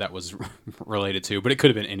down what that was related to. But it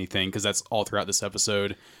could have been anything because that's all throughout this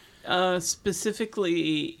episode.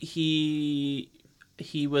 Specifically, he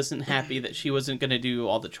wasn't happy that she wasn't going to do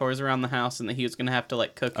all the chores around the house and that he was going to have to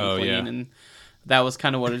like cook and clean, yeah. and that was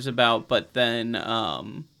kind of what it was about. But then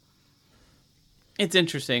it's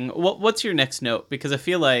interesting. What's your next note? Because I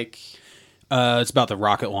feel like It's about the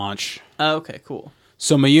rocket launch. okay, cool.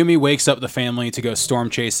 So Mayumi wakes up the family to go storm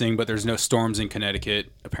chasing, but there's no storms in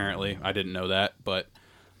Connecticut, apparently. I didn't know that, but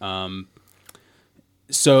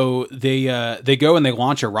so they go and they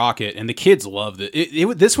launch a rocket, and the kids loved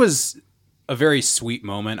it. This was a very sweet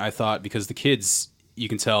moment, I thought, because the kids, you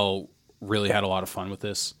can tell, really had a lot of fun with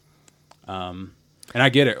this. And I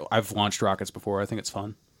get it. I've launched rockets before. I think it's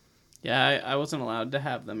fun. Yeah, I wasn't allowed to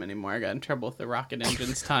have them anymore. I got in trouble with the rocket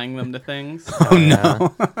engines tying them to things. Oh,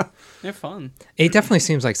 no. They're fun. It definitely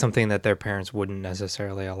seems like something that their parents wouldn't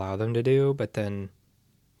necessarily allow them to do, but then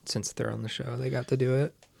since they're on the show, they got to do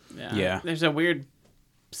it. Yeah. There's a weird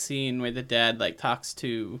scene where the dad like talks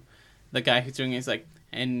to the guy who's doing it. He's like,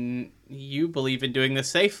 and you believe in doing this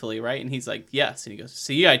safely, right? And he's like, yes. And he goes,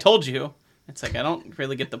 see, I told you. It's like, I don't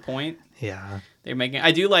really get the point. Yeah. They're making.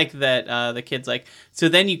 I do like that the kid's like, so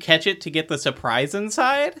then you catch it to get the surprise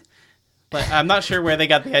inside? But I'm not sure where they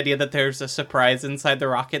got the idea that there's a surprise inside the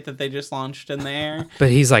rocket that they just launched in the air. But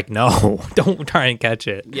he's like, no, don't try and catch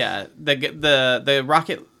it. Yeah, the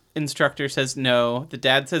rocket instructor says no, the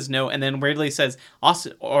dad says no, and then weirdly says,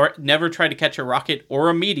 also, or never try to catch a rocket or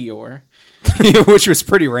a meteor. Which was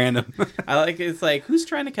pretty random. I like it's like, who's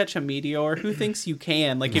trying to catch a meteor? Who thinks you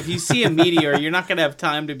can? Like, if you see a meteor, you're not gonna have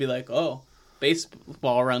time to be like, oh,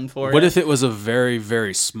 baseball run for it. What if it was a very,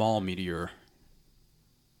 very small meteor?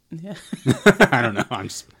 Yeah. I don't know. I'm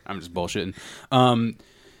just bullshitting.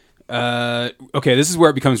 Okay, this is where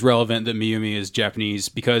it becomes relevant that Mayumi is Japanese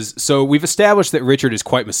because so we've established that Richard is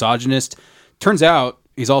quite misogynist. Turns out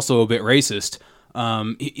he's also a bit racist.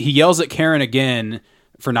 He yells at Karen again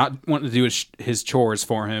for not wanting to do his chores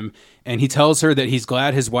for him, and he tells her that he's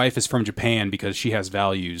glad his wife is from Japan because she has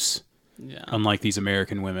values, unlike these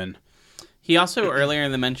American women. He also earlier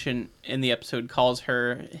in the episode calls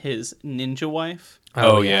her his ninja wife.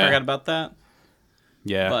 Oh yeah, I forgot about that.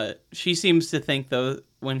 Yeah, but she seems to think though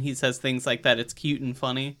when he says things like that, it's cute and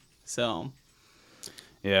funny. So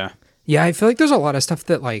yeah, I feel like there's a lot of stuff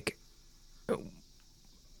that like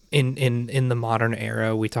in the modern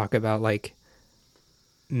era we talk about like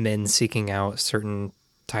men seeking out certain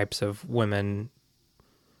types of women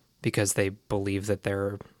because they believe that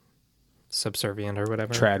they're subservient or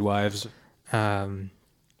whatever. Trad wives. And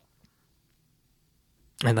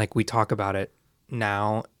like we talk about it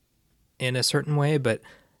now in a certain way, but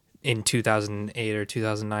in 2008 or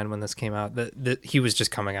 2009 when this came out, that he was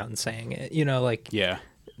just coming out and saying it, like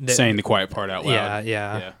saying the quiet part out loud.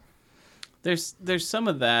 Yeah. There's some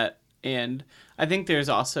of that, and I think there's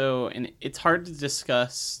also, and it's hard to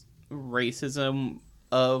discuss racism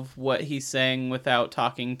of what he's saying without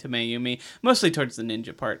talking to Mayumi, mostly towards the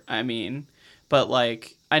ninja part. I mean, but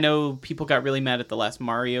like I know people got really mad at the last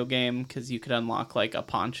Mario game because you could unlock like a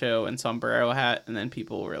poncho and sombrero hat, and then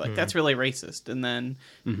people were like, "That's really racist." And then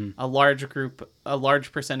a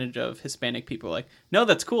large percentage of Hispanic people were like, "No,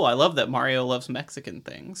 that's cool. I love that Mario loves Mexican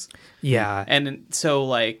things." Yeah, and so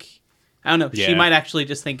like I don't know, she might actually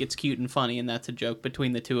just think it's cute and funny, and that's a joke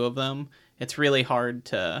between the two of them. It's really hard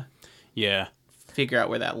to figure out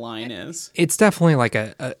where that line is. It's definitely like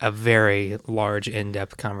a very large,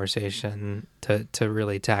 in-depth conversation to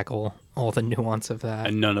really tackle all the nuance of that.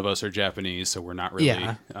 And none of us are Japanese, so we're not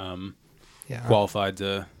really qualified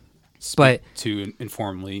to speak too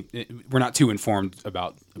informally. We're not too informed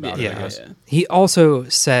about it, I guess. Yeah. He also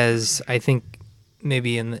says, I think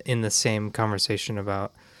maybe in the same conversation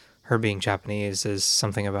about her being Japanese, is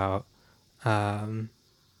something about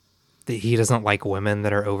that he doesn't like women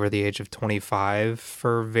that are over the age of 25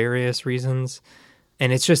 for various reasons.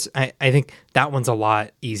 And it's just, I think that one's a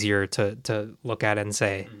lot easier to look at and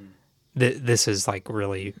say, this is like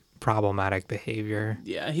really problematic behavior.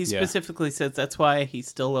 Yeah, he specifically says that's why he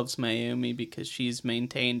still loves Mayumi, because she's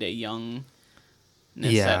maintained a youngness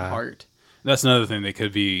at heart. That's another thing that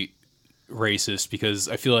could be racist, because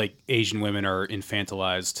I feel like Asian women are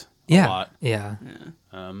infantilized a lot. Yeah.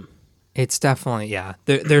 It's definitely,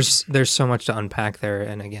 there's so much to unpack there.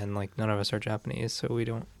 And again, like none of us are Japanese, so we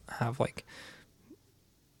don't have like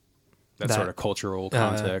that sort of cultural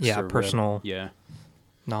context. Or personal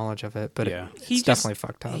knowledge of it. But it's definitely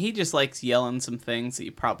fucked up. He just likes yelling some things that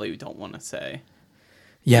you probably don't want to say.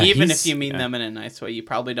 Yeah, even if you mean them in a nice way, you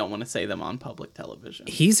probably don't want to say them on public television.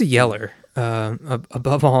 He's a yeller.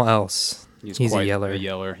 Above all else, he's quite a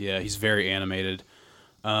yeller. Yeah, he's very animated.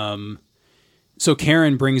 So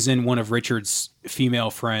Karen brings in one of Richard's female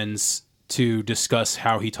friends to discuss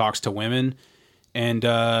how he talks to women,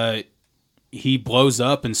 and he blows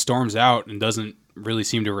up and storms out and doesn't really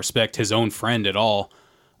seem to respect his own friend at all.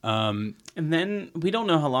 And then we don't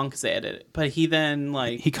know how long because they edit it, but he then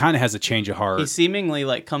he kind of has a change of heart. He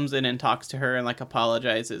seemingly comes in and talks to her and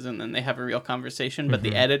apologizes, and then they have a real conversation. But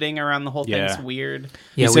the editing around the whole thing's weird.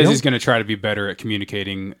 He says he's going to try to be better at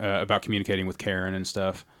communicating with Karen and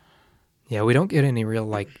stuff. Yeah, we don't get any real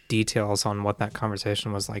details on what that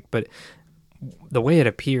conversation was like, but the way it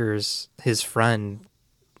appears, his friend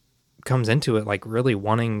comes into it really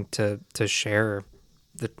wanting to share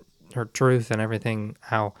her truth and everything,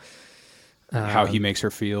 how he makes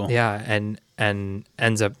her feel. Yeah, and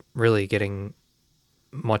ends up really getting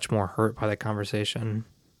much more hurt by that conversation.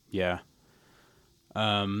 Yeah.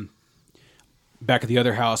 Back at the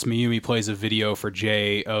other house, Mayumi plays a video for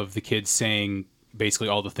Jay of the kids saying basically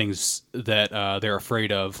all the things that they're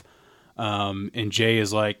afraid of. And Jay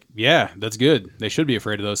is like, yeah, that's good. They should be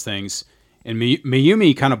afraid of those things. and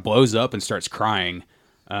Mayumi kind of blows up and starts crying.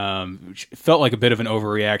 Which felt like a bit of an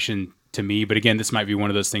overreaction to me, but again, this might be one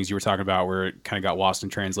of those things you were talking about where it kind of got lost in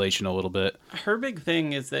translation a little bit. Her big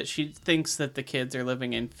thing is that she thinks that the kids are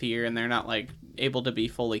living in fear and they're not like able to be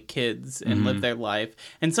fully kids and live their life.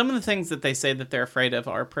 And some of the things that they say that they're afraid of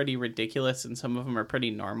are pretty ridiculous, and some of them are pretty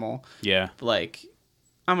normal. Yeah. Like,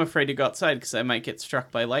 I'm afraid to go outside because I might get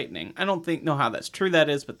struck by lightning. I don't know how that's true that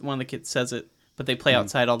is, but one of the kids says it, but they play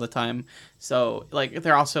outside all the time. So, like,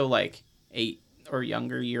 they're also like 8 or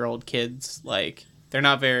younger year old kids. Like, they're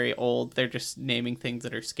not very old. They're just naming things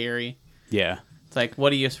that are scary. Yeah. It's like,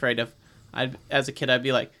 what are you afraid of? As a kid, I'd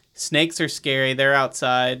be like, snakes are scary. They're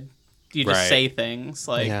outside. You just say things.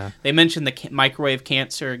 Like, they mentioned the microwave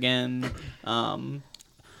cancer again. I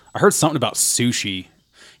heard something about sushi.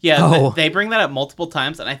 Yeah, they bring that up multiple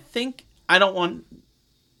times, and I don't want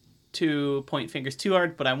to point fingers too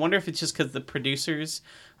hard, but I wonder if it's just because the producers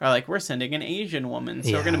are like, we're sending an Asian woman,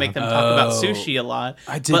 so we're going to make them talk about sushi a lot.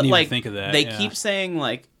 I didn't even think of that. They keep saying,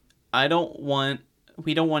 like, we don't want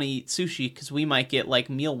to eat sushi because we might get, like,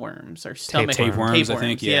 mealworms or stomach tapeworms, I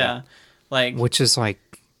think, yeah. Like, which is, like,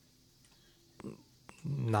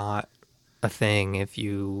 not a thing if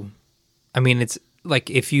you... I mean, it's, like,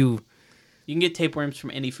 if you... You can get tapeworms from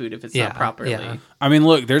any food if it's not properly. Yeah. I mean,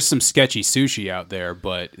 look, there's some sketchy sushi out there,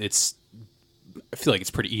 but I feel like it's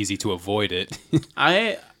pretty easy to avoid it.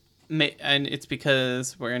 And it's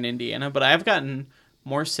because we're in Indiana, but I've gotten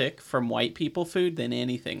more sick from white people food than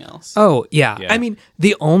anything else. Oh, yeah. I mean,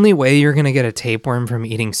 the only way you're going to get a tapeworm from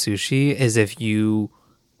eating sushi is if you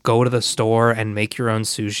go to the store and make your own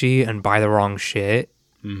sushi and buy the wrong shit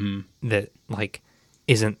that, like,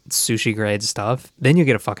 isn't sushi grade stuff. Then you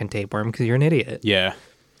get a fucking tapeworm because you're an idiot. Yeah.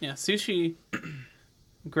 Yeah, sushi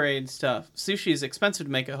grade stuff. Sushi is expensive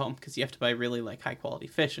to make at home because you have to buy really, like, high quality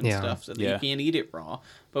fish and stuff so that you can't eat it raw.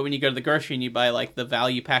 But when you go to the grocery and you buy, like, the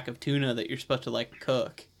value pack of tuna that you're supposed to, like,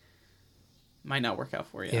 cook, it might not work out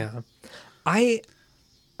for you. Yeah. I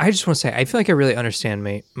just want to say, I feel like I really understand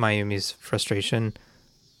Mayumi's frustration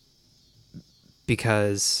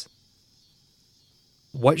because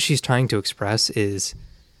what she's trying to express is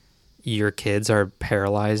your kids are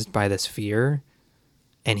paralyzed by this fear,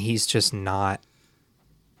 and he's just not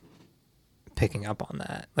picking up on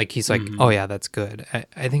that. Like, he's like, oh yeah, that's good.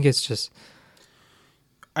 I think it's just...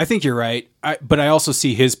 I think you're right. But I also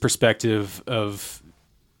see his perspective of,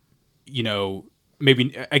 you know,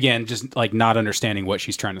 maybe, again, just like not understanding what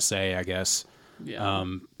she's trying to say, I guess. Yeah.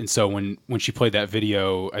 And so when she played that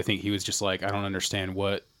video, I think he was just like, I don't understand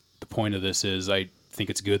what the point of this is. I think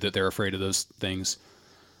it's good that they're afraid of those things.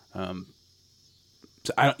 So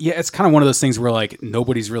it's kind of one of those things where, like,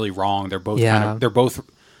 nobody's really wrong. They're both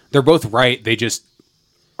they're both right. They just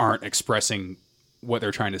aren't expressing what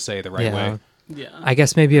they're trying to say the right way. Yeah. I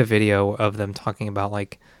guess maybe a video of them talking about,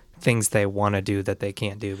 like, things they want to do that they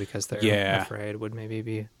can't do because they're afraid would maybe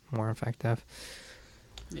be more effective.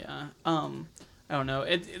 Yeah. I don't know.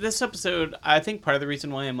 This episode, I think part of the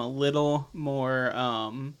reason why I'm a little more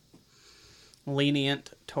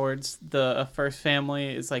lenient towards the first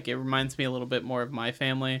family is, like, it reminds me a little bit more of my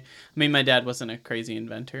family. I mean, my dad wasn't a crazy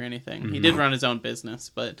inventor or anything. He did run his own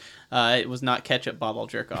business, but it was not ketchup bottle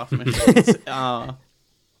jerk-off machines.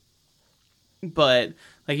 But,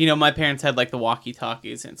 like, you know, my parents had, like, the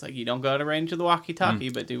walkie-talkies, and it's like, you don't go to range of the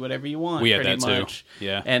walkie-talkie, but do whatever you want. We had pretty that much. too.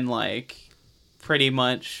 Yeah. And, like, pretty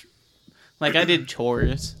much, like, I did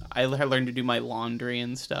chores. I learned to do my laundry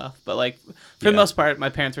and stuff. But, like, for the most part, my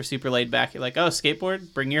parents were super laid back. You're like, oh,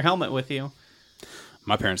 skateboard? Bring your helmet with you.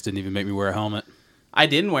 My parents didn't even make me wear a helmet. I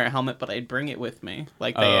didn't wear a helmet, but I'd bring it with me.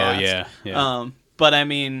 Like, they asked. Yeah. But, I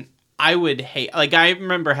mean, I would hate... Like, I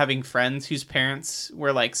remember having friends whose parents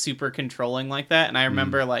were, like, super controlling like that. And I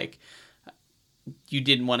remember, like, you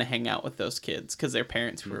didn't want to hang out with those kids because their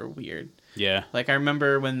parents were weird. Yeah. Like, I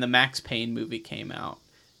remember when the Max Payne movie came out,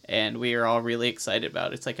 and we were all really excited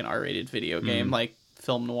about it. It's like an R-rated video game, like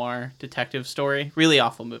film noir detective story. Really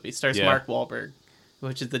awful movie. Stars Mark Wahlberg,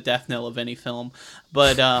 which is the death knell of any film.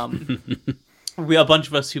 But a bunch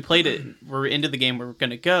of us who played it were into the game. We were going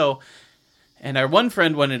to go, and our one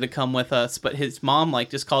friend wanted to come with us, but his mom, like,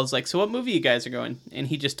 just calls, like, so what movie you guys are going? And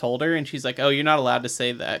he just told her, and she's like, oh, you're not allowed to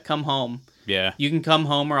say that. Come home. Yeah. You can come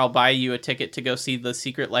home, or I'll buy you a ticket to go see The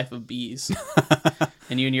Secret Life of Bees.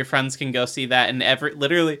 And you and your friends can go see that. And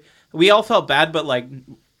literally, we all felt bad, but, like,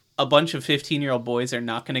 a bunch of 15-year-old boys are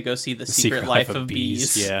not going to go see The Secret Life of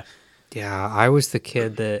Bees. Yeah. Yeah, I was the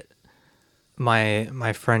kid that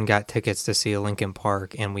my friend got tickets to see Linkin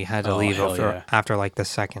Park, and we had to leave after, like, the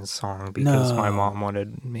second song because my mom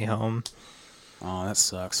wanted me home. Oh, that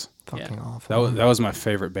sucks. Fucking awful. That was my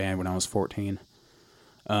favorite band when I was 14.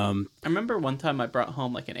 I remember one time I brought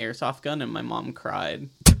home like an airsoft gun and my mom cried.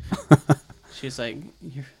 She's like,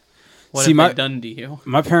 "What have they done to you?"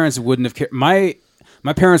 My parents wouldn't have cared.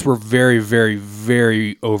 My parents were very, very,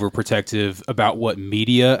 very overprotective about what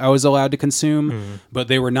media I was allowed to consume, but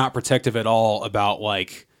they were not protective at all about,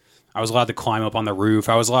 like, I was allowed to climb up on the roof.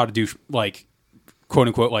 I was allowed to do, like, quote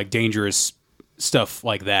unquote, like, dangerous stuff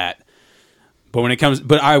like that.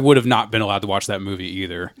 But I would have not been allowed to watch that movie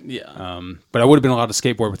either. Yeah. But I would have been allowed to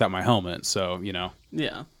skateboard without my helmet. So,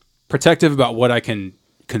 Yeah. protective about what I can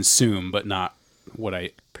consume, but not what I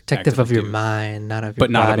Protective of your do. mind, not of your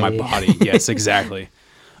But not body. of my body. Yes, exactly.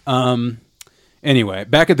 Anyway,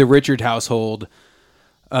 back at the Richard household,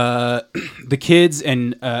 the kids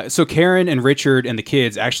and so Karen and Richard and the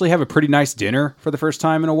kids actually have a pretty nice dinner for the first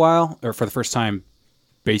time in a while, or for the first time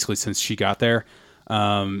basically since she got there.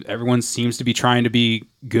 Everyone seems to be trying to be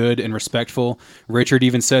good and respectful. Richard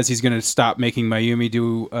even says he's going to stop making Mayumi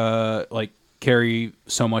do carry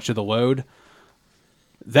so much of the load.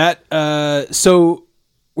 So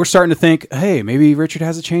we're starting to think, hey, maybe Richard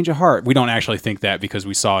has a change of heart. We don't actually think that because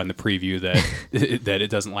we saw in the preview that that it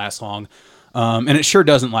doesn't last long. And it sure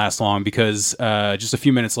doesn't last long because just a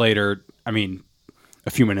few minutes later, I mean, a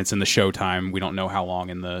few minutes in the show time, we don't know how long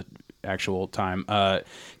in the actual time,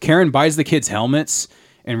 Karen buys the kids helmets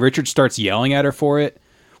and Richard starts yelling at her for it,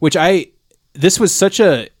 this was such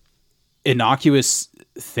a innocuous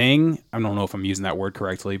thing. I don't know if I'm using that word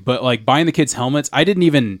correctly, but like buying the kids helmets, I didn't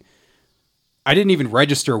even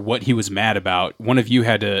register what he was mad about. One of you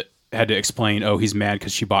had to explain, oh, he's mad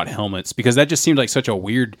because she bought helmets, because that just seemed like such a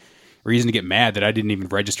weird reason to get mad that I didn't even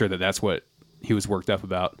register that that's what he was worked up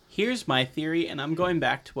about. Here's my theory, and I'm going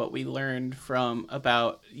back to what we learned from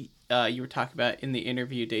about you were talking about in the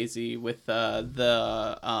interview, Daisy, with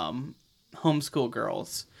the homeschool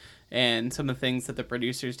girls and some of the things that the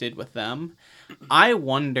producers did with them. I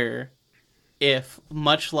wonder if,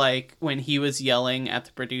 much like when he was yelling at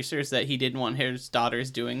the producers that he didn't want his daughters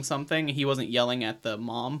doing something, he wasn't yelling at the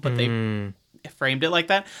mom, but they framed it like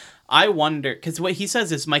that. I wonder, because what he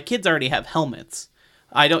says is, my kids already have helmets.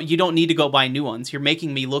 You don't need to go buy new ones. You're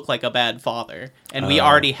making me look like a bad father, and we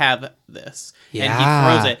already have this. Yeah. And he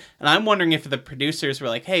throws it. And I'm wondering if the producers were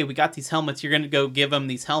like, hey, we got these helmets. You're going to go give them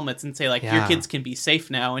these helmets and say, like, your kids can be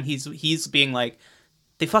safe now. And he's being like,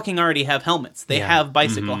 they fucking already have helmets. They have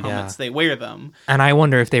bicycle helmets. They wear them. And I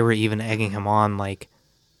wonder if they were even egging him on, like,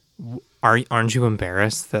 aren't you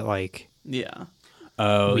embarrassed that, like, Yeah.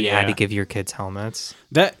 we had to give your kids helmets?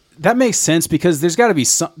 That makes sense, because there had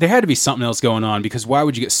to be something else going on, because why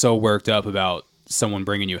would you get so worked up about someone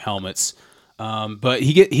bringing you helmets? But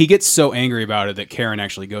he gets so angry about it that Karen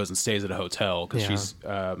actually goes and stays at a hotel because she's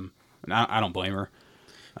I don't blame her.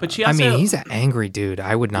 But she also, I mean, he's an angry dude.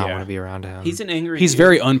 I would not Yeah. want to be around him. he's an angry He's dude.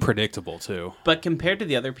 very unpredictable too. But compared to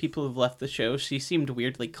the other people who've left the show, she seemed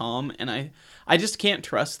weirdly calm, and I just can't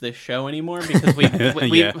trust this show anymore, because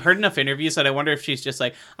we've Yeah. heard enough interviews that I wonder if she's just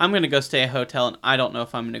like, I'm going to go stay at a hotel, and I don't know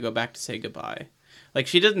if I'm going to go back to say goodbye. Like,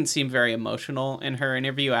 she doesn't seem very emotional in her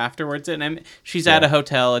interview afterwards, and she's at a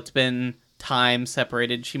hotel. It's been time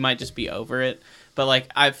separated. She might just be over it. But, like,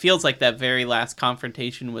 it feels like that very last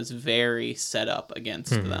confrontation was very set up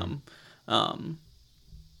against them. And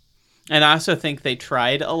I also think they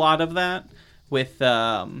tried a lot of that with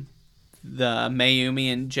the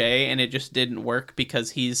Mayumi and Jay, and it just didn't work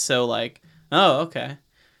because he's so like, oh, okay.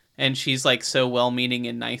 And she's like so well-meaning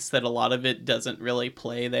and nice that a lot of it doesn't really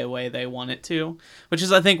play the way they want it to, which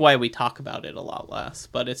is, I think, why we talk about it a lot less.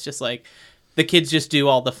 But it's just like the kids just do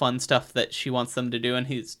all the fun stuff that she wants them to do, and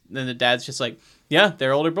then the dad's just like, yeah,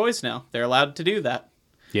 they're older boys now. They're allowed to do that.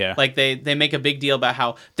 Yeah. Like, they make a big deal about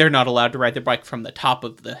how they're not allowed to ride their bike from the top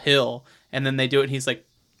of the hill, and then they do it, and he's like,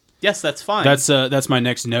 yes, that's fine. That's my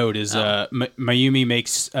next note is Mayumi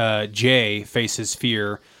makes Jay face his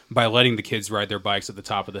fear by letting the kids ride their bikes at the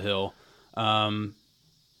top of the hill.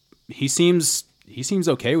 He seems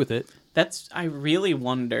okay with it. I really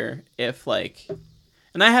wonder if, like,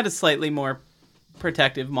 and I had a slightly more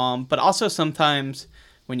protective mom, but also sometimes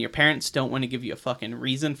when your parents don't want to give you a fucking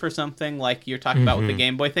reason for something, like you're talking about with the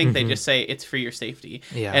Game Boy thing, they just say it's for your safety.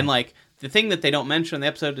 Yeah. And, like, the thing that they don't mention in the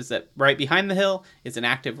episode is that right behind the hill is an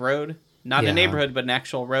active road. Not a neighborhood, but an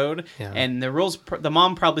actual road. Yeah. And the rules, the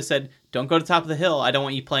mom probably said, don't go to the top of the hill. I don't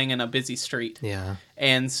want you playing in a busy street. Yeah.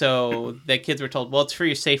 And so the kids were told, well, it's for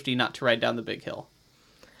your safety not to ride down the big hill.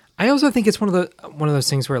 I also think it's one of those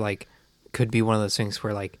things where, like, could be one of those things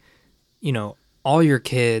where, like, you know, all your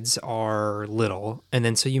kids are little, and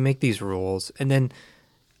then so you make these rules, and then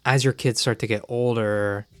as your kids start to get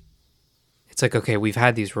older, it's like, okay, we've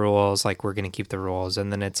had these rules, like, we're going to keep the rules,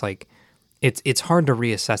 and then it's like, it's hard to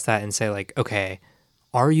reassess that and say, like, okay,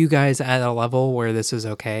 are you guys at a level where this is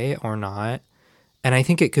okay or not? And I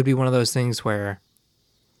think it could be one of those things where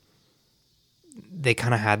they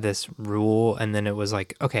kind of had this rule and then it was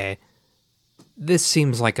like, okay, this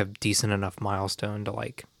seems like a decent enough milestone to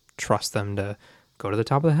like trust them to go to the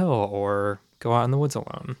top of the hill or go out in the woods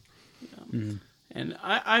alone. Yeah. And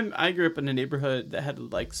I grew up in a neighborhood that had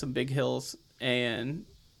like some big hills, and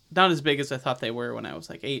not as big as I thought they were when I was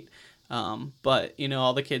like 8. But you know,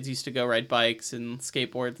 all the kids used to go ride bikes and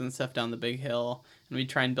skateboards and stuff down the big hill, and we'd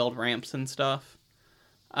try and build ramps and stuff.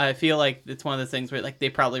 I feel like it's one of the things where like they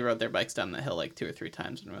probably rode their bikes down the hill like 2 or 3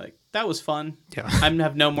 times, and we're like, that was fun. Yeah. I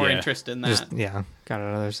have no more Yeah. interest in that. Just, got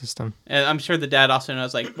another system. And I'm sure the dad also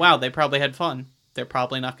knows, like, wow, they probably had fun. They're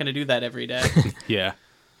probably not going to do that every day. Yeah.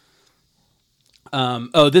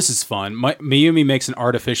 This is fun. Mayumi makes an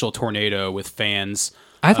artificial tornado with fans.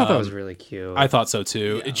 I thought that was really cute. I thought so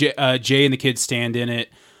too. Yeah. Jay and the kids stand in it.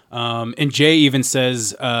 And Jay even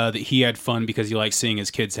says that he had fun because he likes seeing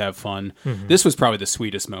his kids have fun. This was probably the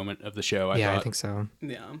sweetest moment of the show, I thought. I think so.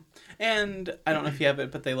 Yeah. And I don't know if you have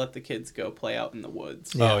it, but they let the kids go play out in the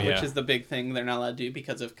woods. Oh, yeah. Which is the big thing they're not allowed to do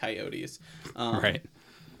because of coyotes. Right.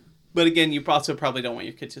 But again, you also probably don't want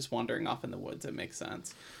your kids just wandering off in the woods. It makes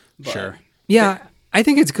sense. But, Sure. Yeah, I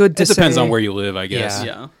think it's good to It depends say- on where you live, I guess.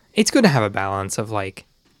 Yeah. It's good to have a balance of like,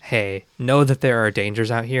 hey, know that there are dangers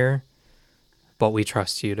out here, but we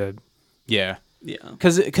trust you to. Yeah. Yeah.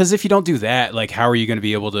 Because if you don't do that, like, how are you going to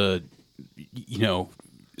be able to,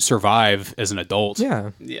 survive as an adult?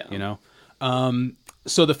 Yeah. Yeah. You know?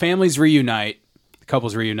 So the families reunite, the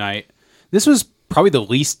couples reunite. This was probably the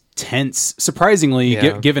least tense, surprisingly,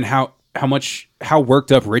 Yeah. given how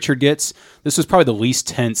worked up Richard gets. This was probably the least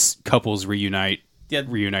tense couples reuniting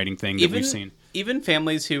thing that we've seen. Even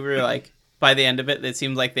families who were like, by the end of it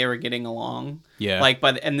seemed like they were getting along. Yeah. Like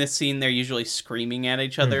in this scene, they're usually screaming at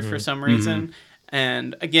each other for some reason.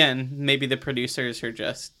 And again, maybe the producers are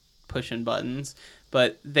just pushing buttons,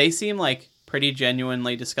 but they seem like pretty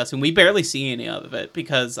genuinely discussing. We barely see any of it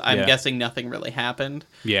because I'm Yeah. guessing nothing really happened.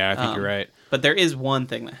 Yeah, I think you're right. But there is one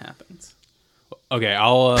thing that happens. Okay,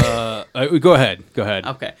 I'll go ahead. Go ahead.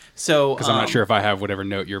 Okay. So Because I'm not sure if I have whatever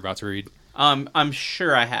note you're about to read. I'm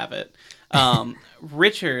sure I have it.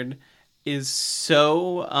 Richard is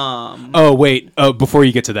so Oh wait! Before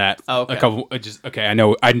you get to that, Okay. a couple.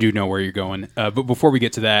 I do know where you're going. But before we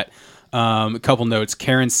get to that, a couple notes.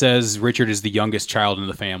 Karen says Richard is the youngest child in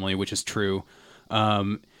the family, which is true.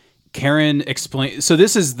 Karen explains. So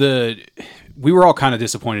this is we were all kind of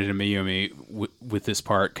disappointed in Mayumi with this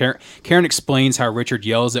part. Karen explains how Richard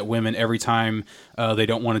yells at women every time they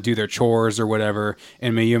don't want to do their chores or whatever,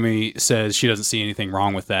 and Mayumi says she doesn't see anything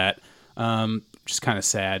wrong with that. Which is kind of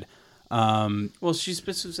sad. well, she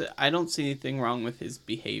specifically said, I don't see anything wrong with his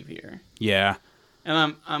behavior. Yeah.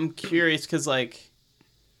 And I'm curious because, like,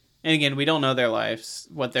 and again, we don't know their lives,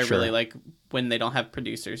 what they're Sure. really like when they don't have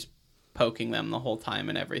producers poking them the whole time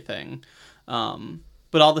and everything.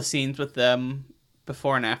 But all the scenes with them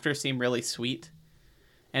before and after seem really sweet.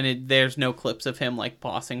 And there's no clips of him, like,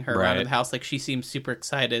 bossing her around Right. the house. Like, she seems super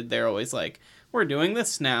excited. They're always like, we're doing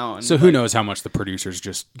this now. And So who like, knows how much the producers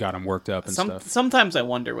just got him worked up and stuff. Sometimes I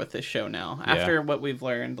wonder with this show now, after what we've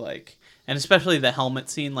learned, like, and especially the helmet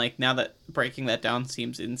scene, like, now that breaking that down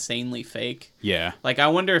seems insanely fake. Yeah. Like, I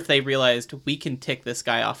wonder if they realized we can tick this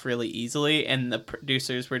guy off really easily, and the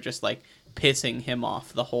producers were just, like, pissing him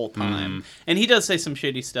off the whole time. And he does say some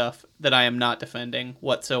shitty stuff that I am not defending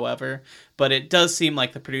whatsoever, but it does seem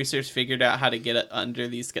like the producers figured out how to get it under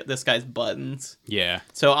this guy's buttons. Yeah.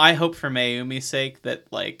 So I hope for Mayumi's sake that,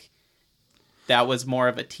 like, that was more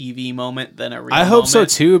of a TV moment than a real I hope so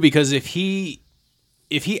moment. too, because if he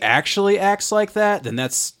actually acts like that, then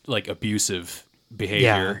that's like abusive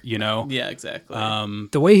behavior, you know? Yeah, exactly.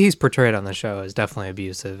 The way he's portrayed on the show is definitely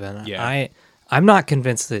abusive, and Yeah. I'm not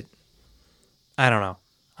convinced that. I don't know.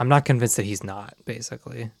 I'm not convinced that he's not.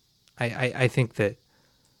 Basically, I think that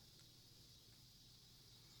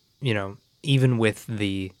even with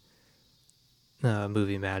the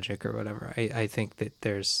movie magic or whatever, I think that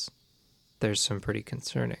there's some pretty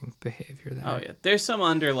concerning behavior there. Oh yeah, there's some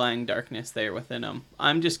underlying darkness there within him.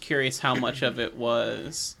 I'm just curious how much of it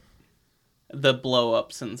was the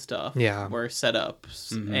blow-ups and stuff Yeah. were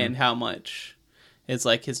setups, and how much is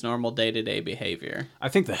like his normal day-to-day behavior. I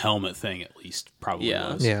think the helmet thing at least probably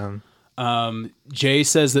Yeah. was. Yeah. Jay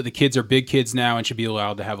says that the kids are big kids now and should be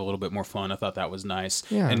allowed to have a little bit more fun. I thought that was nice.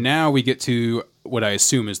 Yeah. And now we get to what I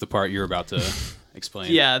assume is the part you're about to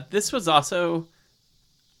explain. Yeah, this was also,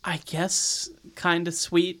 I guess, kind of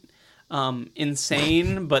sweet.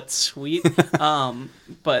 Insane, but sweet.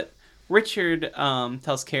 But Richard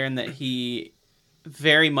tells Karen that he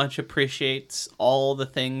very much appreciates all the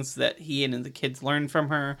things that he and the kids learned from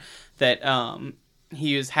her, that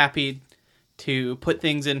he was happy to put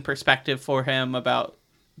things in perspective for him about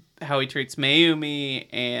how he treats Mayumi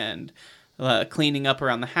and cleaning up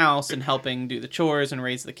around the house and helping do the chores and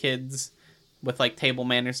raise the kids with like table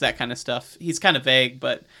manners, that kind of stuff. He's kind of vague,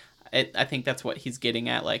 but I think that's what he's getting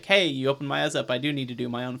at. Like, hey, you opened my eyes up. I do need to do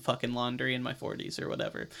my own fucking laundry in my 40s or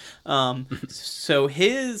whatever. So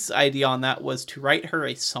his idea on that was to write her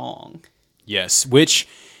a song. Yes, which,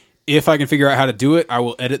 if I can figure out how to do it, I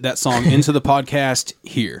will edit that song into the podcast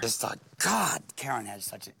here. Just thought, God, Karen had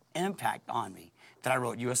such an impact on me that I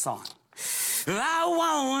wrote you a song. I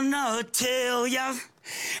wanna tell you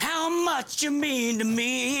how much you mean to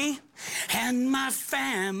me and my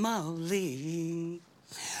family.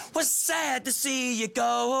 Was sad to see you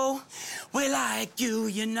go. We like you,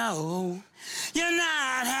 you know. You're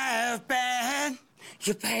not half bad.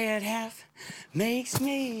 Your bad half makes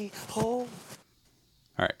me whole.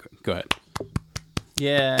 All right, go ahead.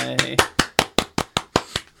 Yay.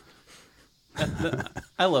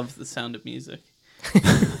 I love the sound of music.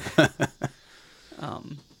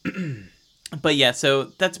 But yeah,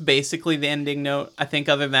 so that's basically the ending note. I think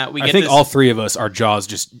other than that, I think all three of us, our jaws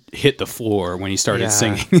just hit the floor when he started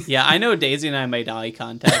singing. Yeah, I know Daisy and I made eye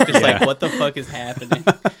contact. It's like, what the fuck is happening?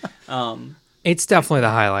 It's definitely the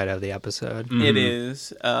highlight of the episode. Mm-hmm. It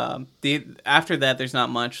is. After that, there's not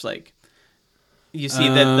much, like, you see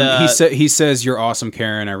that he says, "You're awesome,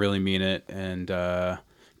 Karen. I really mean it." And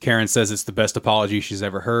Karen says it's the best apology she's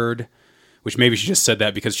ever heard, which maybe she just said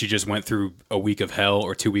that because she just went through a week of hell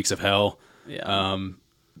or 2 weeks of hell. Yeah.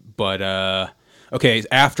 Okay,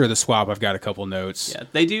 after the swap, I've got a couple notes. Yeah,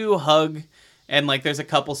 they do hug, and like there's a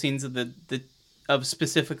couple scenes of of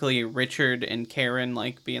specifically Richard and Karen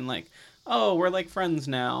like being like, "Oh, we're like friends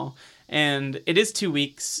now." And it is 2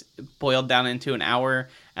 weeks boiled down into an hour,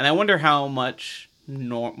 and I wonder how much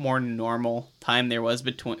more normal time there was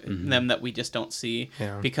between them that we just don't see.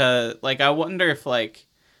 Yeah. Because like I wonder if like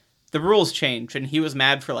the rules changed and he was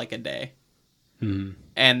mad for like a day. Mm-hmm.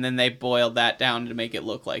 And then they boiled that down to make it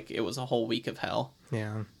look like it was a whole week of hell.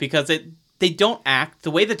 Yeah. Because they don't act,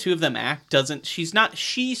 the way the two of them act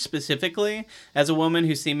she specifically, as a woman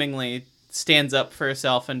who seemingly stands up for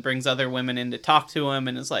herself and brings other women in to talk to him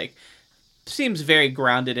and is like, seems very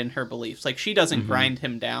grounded in her beliefs. Like she doesn't grind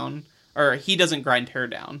him down, or he doesn't grind her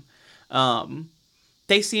down.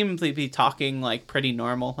 They seem to be talking like pretty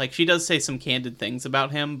normal. Like she does say some candid things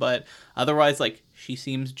about him, but otherwise like she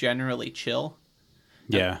seems generally chill.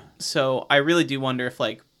 Yeah. So I really do wonder if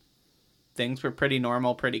like things were pretty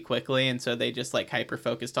normal pretty quickly, and so they just like hyper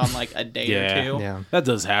focused on like a day or two. Yeah. That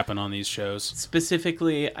does happen on these shows.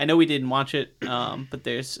 Specifically, I know we didn't watch it, but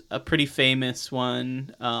there's a pretty famous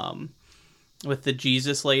one with the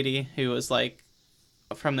Jesus lady who was like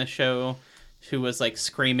from the show, who was like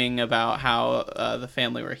screaming about how the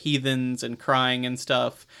family were heathens and crying and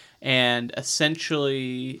stuff. And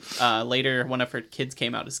essentially, later, one of her kids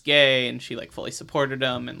came out as gay, and she like fully supported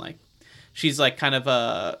him, and like she's like kind of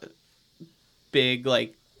a big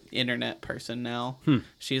like internet person now.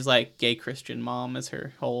 She's like gay Christian mom is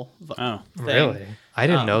her whole thing. Really? I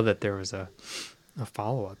didn't know that there was a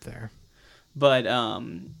follow up there. But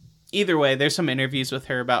either way, there's some interviews with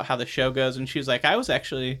her about how the show goes, and she was like, I was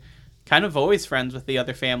actually kind of always friends with the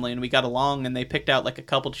other family, and we got along, and they picked out like a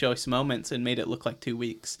couple choice moments and made it look like 2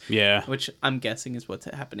 weeks. Yeah. Which I'm guessing is what's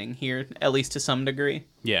happening here, at least to some degree.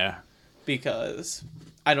 Yeah. Because,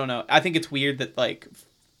 I don't know, I think it's weird that like,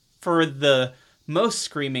 for the most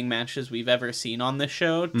screaming matches we've ever seen on this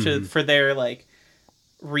show, for their like,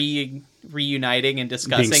 reuniting and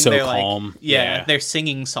discussing, being so they're calm. like, yeah, they're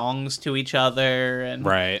singing songs to each other and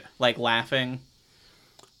like laughing.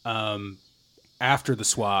 After the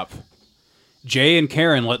swap, Jay and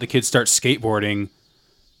Karen let the kids start skateboarding,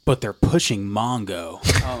 but they're pushing Mongo.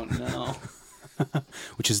 Oh no.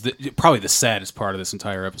 Which is probably the saddest part of this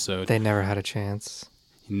entire episode. They never had a chance.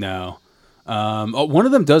 No. One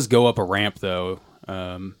of them does go up a ramp though.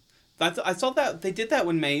 I saw that they did that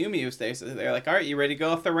when Mayumi was there. So they're like, "All right, you ready to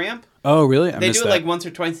go off the ramp?" Oh, really? They do it like once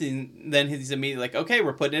or twice, and then he's immediately like, "Okay,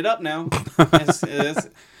 we're putting it up now."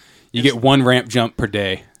 You get one ramp jump per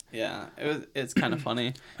day. Yeah, it's kind of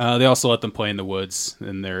funny. They also let them play in the woods,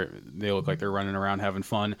 and they look like they're running around having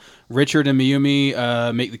fun. Richard and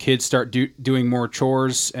Mayumi make the kids start doing more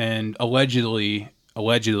chores, and allegedly,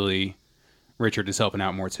 Richard is helping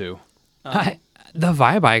out more too. The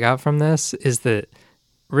vibe I got from this is that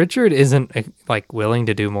Richard isn't like willing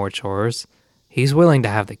to do more chores. he's willing to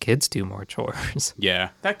have the kids do more chores. Yeah.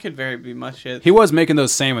 That could very be much it. He was making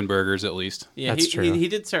those salmon burgers at least. Yeah, That's true. He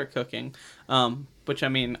did start cooking, which I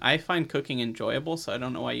mean, I find cooking enjoyable, so I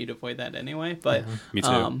don't know why you'd avoid that anyway. But Me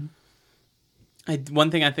too. one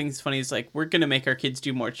thing I think is funny is like we're gonna make our kids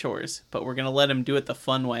do more chores, but we're gonna let them do it the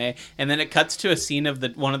fun way, and then it cuts to a scene of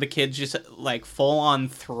one of the kids just like full on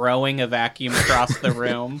throwing a vacuum across the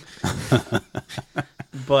room.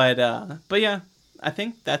 But yeah, I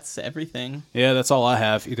think that's everything. Yeah, that's all I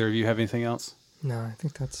have. Either of you have anything else? No, I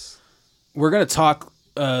think that's... We're going to talk.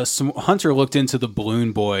 Hunter looked into the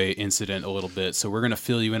Balloon Boy incident a little bit, so we're going to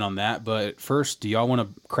fill you in on that. But first, do y'all want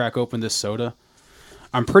to crack open this soda?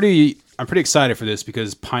 I'm pretty excited for this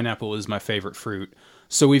because pineapple is my favorite fruit.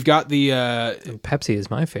 So we've got the And Pepsi is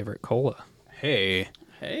my favorite cola. Hey,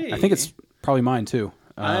 I think it's probably mine too.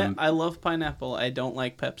 I love pineapple. I don't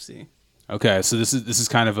like Pepsi. Okay, so this is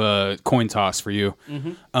kind of a coin toss for you.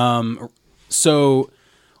 So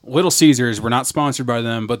Little Caesars, we're not sponsored by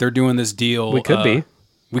them, but they're doing this deal. We could be.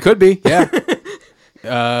 We could be, yeah.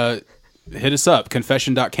 Hit us up,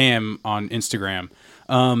 confession.cam on Instagram.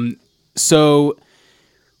 So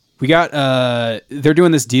we got they're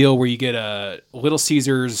doing this deal where you get a Little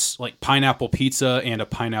Caesars like pineapple pizza and a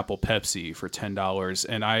pineapple Pepsi for $10,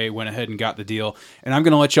 and I went ahead and got the deal. And I'm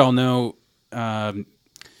gonna let y'all know.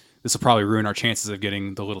 This will probably ruin our chances of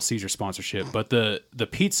getting the Little Caesar sponsorship, but the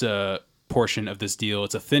pizza portion of this deal,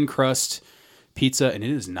 it's a thin crust pizza, and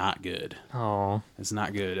it is not good. Oh, It's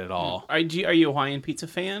not good at all. Are you a Hawaiian pizza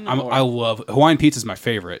fan? I love Hawaiian pizza is my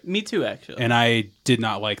favorite, Me too, actually. and I did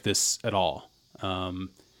not like this at all.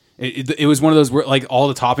 It was one of those where like all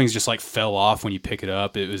the toppings just like fell off when you pick it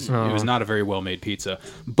up. It was not a very well made pizza,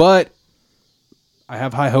 but I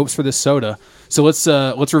have high hopes for this soda. So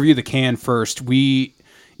let's review the can first.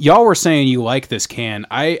 Y'all were saying you like this can.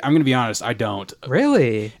 I'm going to be honest, I don't.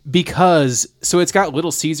 really? Because so it's got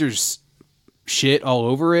Little Caesars shit all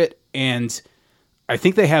over it, and I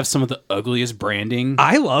think they have some of the ugliest branding.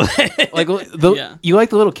 I love it. Like Yeah. You like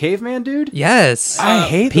the little caveman dude? Yes. I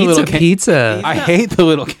hate the little pizza. I hate the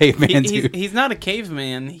little caveman dude. He's not a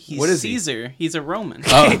caveman. He's What is he? Caesar. He's a Roman.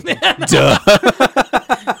 Oh, duh.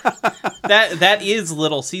 That is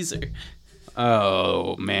Little Caesar.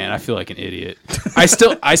 Oh man, I feel like an idiot. I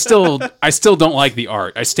still don't like the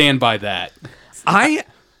art. I stand by that. I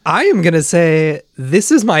am gonna say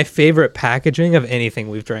this is my favorite packaging of anything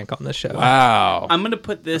we've drank on the show. Wow, I'm gonna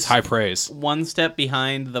put this high praise. one step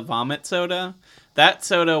behind the vomit soda. That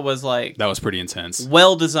soda was like That was pretty intense.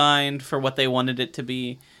 well designed for what they wanted it to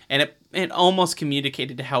be, and it almost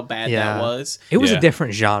communicated how bad Yeah. that was. It was Yeah. a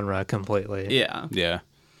different genre completely. Yeah. Yeah.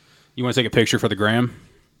 You want to take a picture for the gram?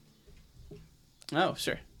 Oh,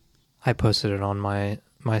 sure. I posted it on my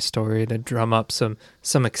story to drum up some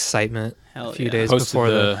excitement Hell a few yeah. days Posted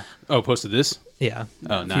before posted this? yeah,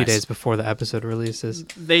 Oh, a few nice. days before the episode releases.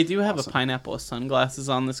 They do have a pineapple with sunglasses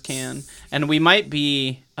on this can, and we might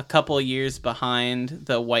be a couple years behind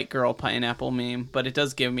the white girl pineapple meme, but it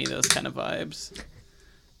does give me those kind of vibes.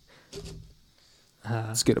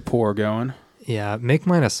 Let's get a pour going. Yeah, make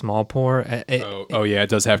mine a small pour. Oh yeah, it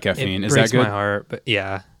does have caffeine. It Is breaks that good? my heart, but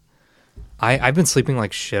yeah. I've been sleeping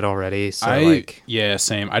like shit already, so Yeah,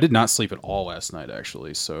 same. I did not sleep at all last night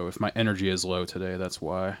actually. So if my energy is low today, that's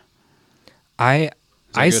why. I Is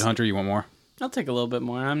that good, Hunter? You want more? I'll take a little bit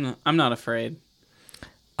more. I'm not afraid.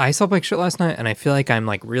 I slept like shit last night, and I feel like I'm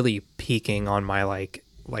like really peaking on my like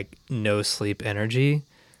no sleep energy,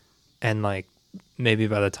 and like maybe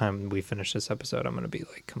by the time we finish this episode, I'm gonna be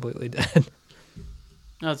like completely dead.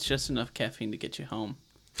 No, it's just enough caffeine to get you home.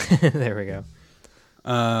 There we go.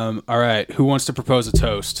 All right. Who wants to propose a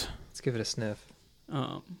toast? Let's give it a sniff.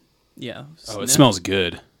 Yeah. Oh, sniff. it smells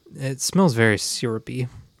good. It smells very syrupy.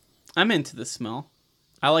 I'm into the smell.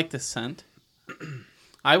 I like the scent.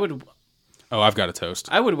 I would Oh, I've got a toast.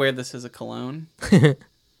 wear this as a cologne.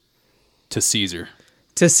 To Caesar.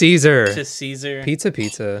 To Caesar. To Caesar.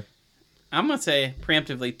 Pizza. I'm gonna say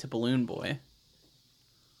preemptively to Balloon Boy.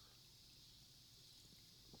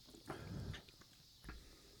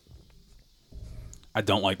 I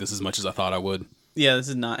don't like this as much as I thought I would. Yeah, this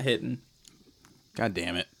is not hitting. God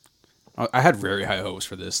damn it. I had very high hopes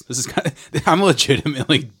for this. This is kind of, I'm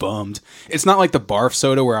legitimately bummed. It's not like the barf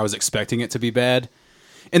soda where I was expecting it to be bad.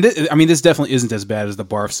 And this definitely isn't as bad as the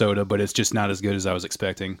barf soda, but it's just not as good as I was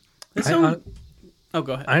expecting. This I- one. Oh,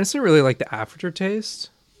 go ahead. I honestly really like the aftertaste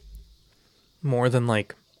more than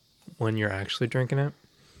like when you're actually drinking it.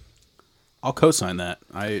 I'll co-sign that.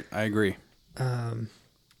 I agree.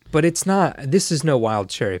 But it's not. This is no wild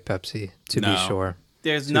cherry Pepsi, to be No. sure.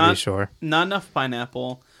 There's To be not sure. not enough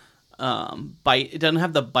pineapple bite. It doesn't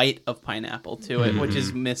have the bite of pineapple to it, which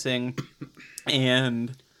is missing.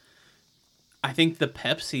 And I think the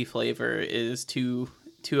Pepsi flavor is too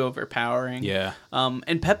overpowering. Yeah.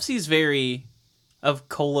 And Pepsi's of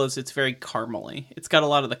colas, it's very caramely. It's got a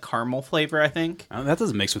lot of the caramel flavor, I think. That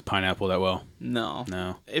doesn't mix with pineapple that well. No.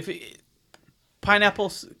 No.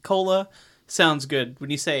 Pineapple cola sounds good. When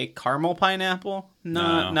you say caramel pineapple,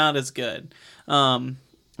 not as good.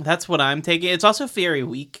 That's what I'm taking. It's also very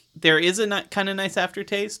weak. There is a kind of nice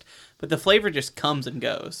aftertaste, but the flavor just comes and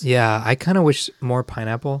goes. Yeah, I kind of wish more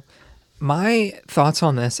pineapple. My thoughts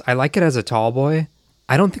on this, I like it as a tall boy.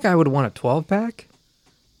 I don't think I would want a 12-pack,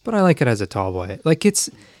 but I like it as a tall boy. Like it's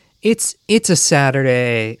a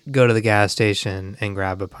Saturday, go to the gas station and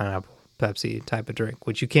grab a pineapple Pepsi type of drink,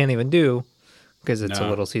 which you can't even do because it's a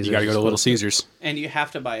Little Caesars. You got to go to Little Caesars. And you have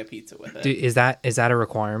to buy a pizza with it. Is that a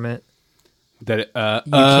requirement? That You can't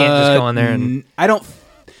just go in there and I don't.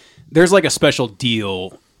 There's like a special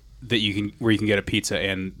deal that where you can get a pizza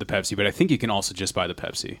and the Pepsi, but I think you can also just buy the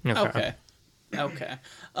Pepsi. Okay.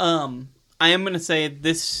 I am gonna say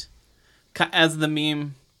this, as the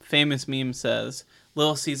famous meme says,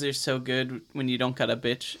 Little Caesar's so good when you don't got a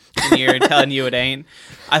bitch in your ear telling you it ain't.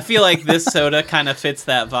 I feel like this soda kind of fits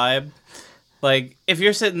that vibe. Like, if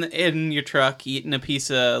you're sitting in your truck eating a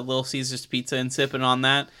piece of Little Caesar's pizza and sipping on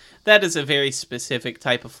that is a very specific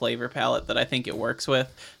type of flavor palette that I think it works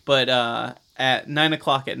with. But at 9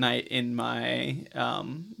 o'clock at night in my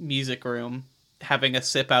music room, having a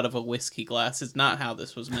sip out of a whiskey glass is not how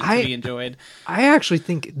this was meant to be enjoyed. I actually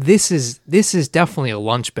think this is definitely a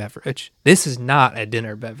lunch beverage. This is not a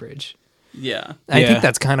dinner beverage. Yeah. I think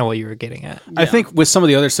that's kind of what you were getting at. I think with some of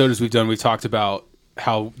the other sodas we've done, we've talked about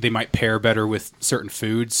how they might pair better with certain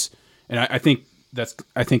foods, and I think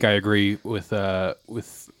I agree with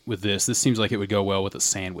this. This seems like it would go well with a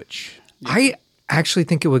sandwich. I actually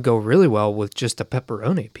think it would go really well with just a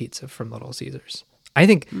pepperoni pizza from Little Caesars. I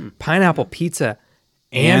think pineapple pizza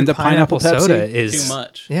and a pineapple soda Pepsi? is too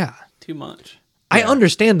much. Yeah. Too much. I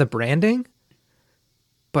understand the branding,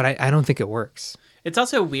 but I don't think it works. It's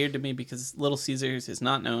also weird to me because Little Caesars is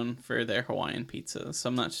not known for their Hawaiian pizza, so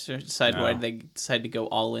I'm not sure why they decided to go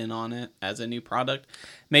all in on it as a new product.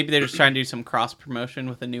 Maybe they're just trying to do some cross promotion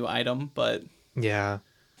with a new item, but Yeah.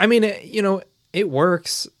 I mean, it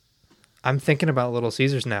works. I'm thinking about Little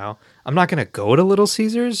Caesars now. I'm not going to go to Little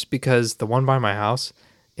Caesars because the one by my house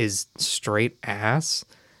is straight ass,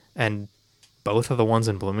 and both of the ones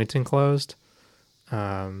in Bloomington closed.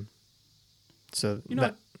 So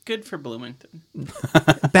good for Bloomington.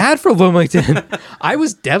 Bad for Bloomington. I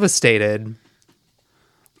was devastated.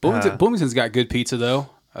 Bloomington's got good pizza though.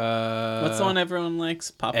 What's the one everyone likes?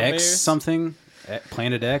 Papa X Bears? something?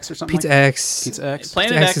 Planet X or something? Pizza like that? X. Pizza X.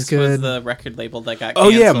 Planet X X is good. was the record label that got Oh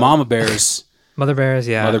canceled. yeah, Mama Bears. Mother Bears,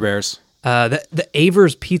 yeah. Mother Bears. The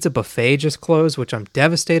Avers Pizza Buffet just closed, which I'm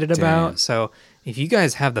devastated about. Damn. So if you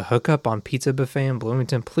guys have the hookup on Pizza Buffet in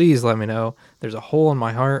Bloomington, please let me know. There's a hole in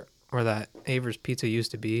my heart where that Avers Pizza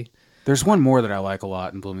used to be. There's one more that I like a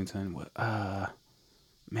lot in Bloomington. Man,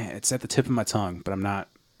 it's at the tip of my tongue, but I'm not.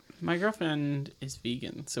 My girlfriend is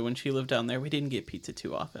vegan, so when she lived down there, we didn't get pizza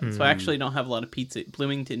too often. So I actually don't have a lot of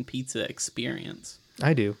Bloomington pizza experience.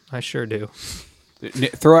 I do. I sure do.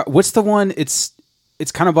 Throw out, what's the one? It's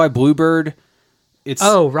kind of by Bluebird. It's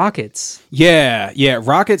Rockets. Yeah.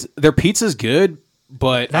 Rockets. Their pizza's good,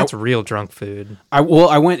 but That's real drunk food. I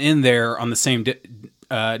went in there on the same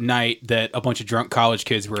night that a bunch of drunk college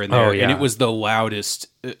kids were in there, Oh, yeah. and it was the loudest.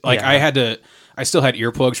 Like Yeah. I still had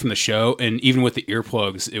earplugs from the show, and even with the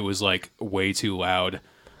earplugs, it was like way too loud.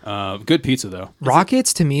 Good pizza though.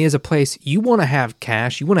 Rockets to me is a place you want to have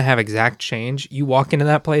cash. You want to have exact change. You walk into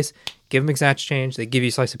that place, give them exact change. They give you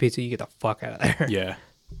a slice of pizza. You get the fuck out of there. Yeah.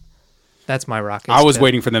 That's my Rockets. I was tip.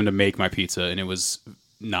 waiting for them to make my pizza, and it was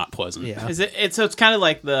not pleasant. Yeah. So it's kind of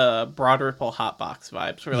like the Broad Ripple Hot Box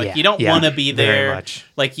vibes, where like Yeah, you don't yeah, want to be very there. much.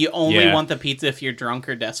 Like you only Yeah. want the pizza if you're drunk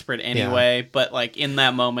or desperate anyway. But like in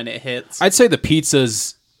that moment, it hits. I'd say the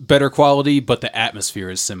pizza's better quality, but the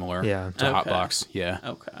atmosphere is similar Yeah. to Okay. Hotbox. Yeah.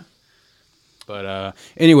 Okay. But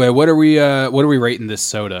anyway, what are we rating this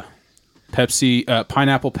soda? Pepsi,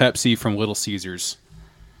 pineapple Pepsi from Little Caesars.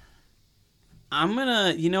 I'm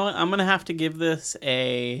gonna have to give this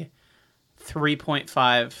a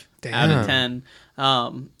 3.5 out of 10.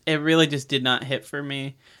 It really just did not hit for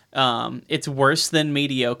me. It's worse than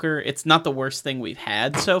mediocre. It's not the worst thing we've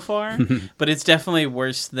had so far, but it's definitely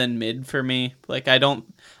worse than mid for me. Like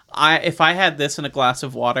if I had this in a glass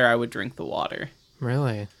of water, I would drink the water.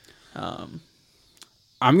 Really? I'm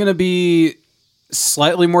gonna be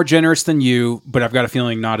slightly more generous than you, but I've got a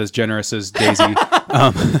feeling not as generous as Daisy.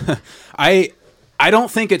 I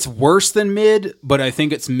don't think it's worse than mid, but I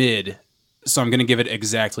think it's mid. So I'm gonna give it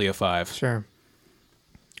exactly a 5. Sure.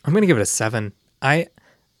 I'm gonna give it a 7. I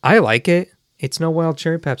like it. It's no wild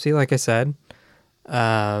cherry Pepsi, like I said.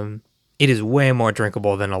 It is way more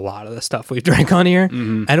drinkable than a lot of the stuff we've drank on here,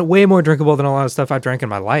 and way more drinkable than a lot of stuff I've drank in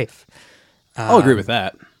my life. I'll agree with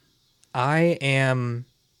that. I am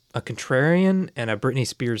a contrarian and a Britney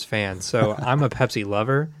Spears fan, so I'm a Pepsi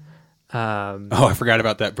lover. Oh, I forgot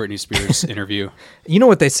about that Britney Spears interview. You know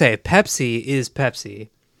what they say? Pepsi is Pepsi.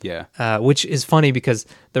 Yeah. Which is funny because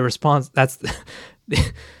the response, that's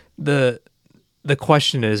the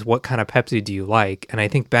question is, what kind of Pepsi do you like? And I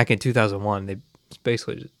think back in 2001, they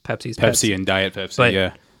basically just Pepsi and Diet Pepsi. But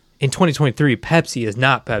yeah. in 2023, Pepsi is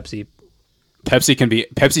not Pepsi.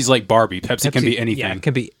 Pepsi's like Barbie. Pepsi can be anything. Yeah, it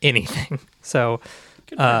can be anything. So,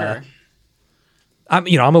 Good for her. I'm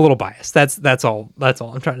a little biased. That's all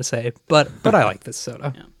I'm trying to say. But I like this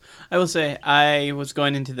soda. Yeah. I will say I was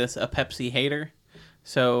going into this a Pepsi hater,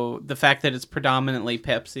 so the fact that it's predominantly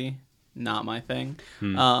Pepsi, not my thing.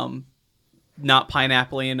 Not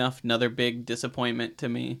pineapple-y enough. Another big disappointment to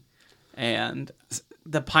me. And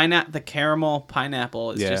the caramel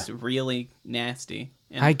pineapple is just really nasty.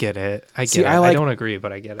 And I get it. I don't agree,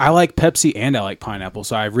 but I get it. I like Pepsi and I like pineapple,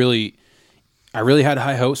 so I really had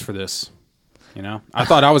high hopes for this. You know, I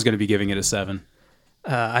thought I was going to be giving it a 7.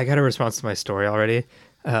 I got a response to my story already.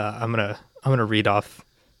 I'm gonna read off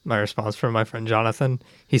my response from my friend Jonathan.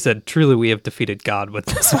 He said, "Truly, we have defeated God with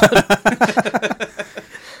this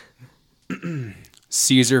one."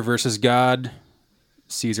 Caesar versus God.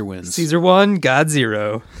 Caesar wins. Caesar 1, God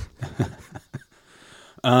 0.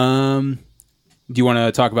 Do you want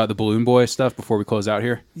to talk about the Balloon Boy stuff before we close out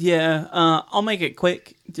here? Yeah, I'll make it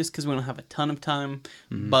quick just because we don't have a ton of time.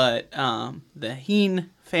 But the Heen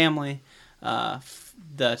family,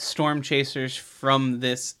 the storm chasers from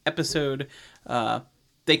this episode,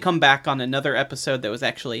 they come back on another episode that was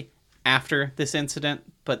actually after this incident.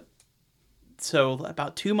 But so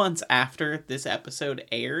about 2 months after this episode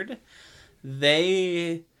aired,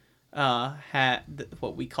 they had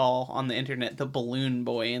what we call on the internet the Balloon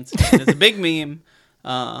Boy incident. It's a big meme.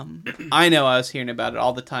 I know I was hearing about it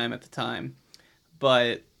all the time at the time,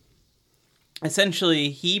 but essentially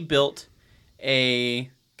he built a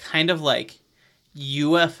kind of like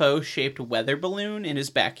UFO shaped weather balloon in his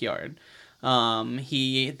backyard.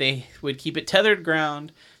 They would keep it tethered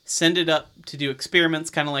ground, send it up to do experiments,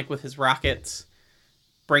 kind of like with his rockets,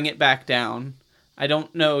 bring it back down. I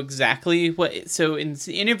don't know exactly what. So in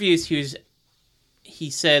the interviews, he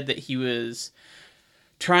said that he was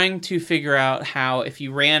trying to figure out how if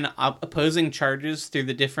you ran opposing charges through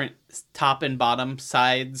the different top and bottom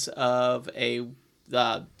sides of a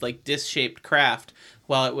like disc-shaped craft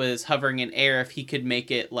while it was hovering in air, if he could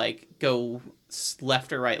make it like go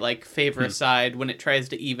left or right, like favor a side when it tries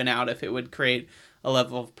to even out, if it would create a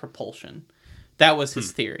level of propulsion. That was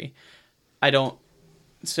his theory.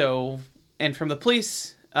 And from the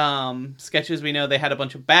police sketches, we know they had a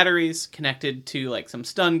bunch of batteries connected to like some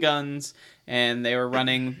stun guns, and he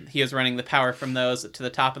was running the power from those to the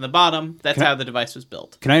top and the bottom. That's how the device was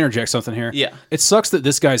built. Can I interject something here? Yeah. It sucks that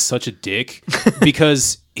this guy's such a dick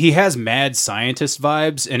because he has mad scientist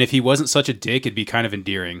vibes, and if he wasn't such a dick, it'd be kind of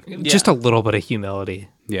endearing. Just a little bit of humility.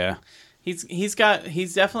 Yeah. He's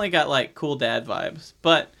definitely got like cool dad vibes,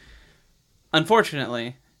 but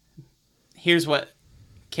unfortunately, here's what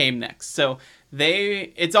came next. So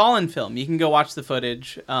it's all in film. You can go watch the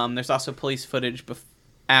footage. There's also police footage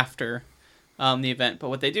after the event. But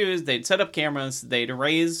what they do is they'd set up cameras. They'd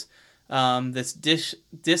raise this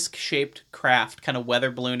disc-shaped craft, kind of weather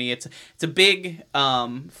balloony. It's a big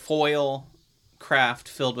foil craft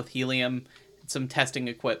filled with helium and some testing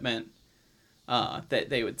equipment that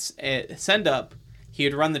they would send up. He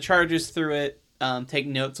would run the charges through it, take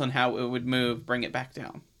notes on how it would move, bring it back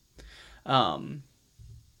down.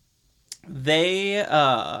 They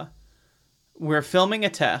were filming a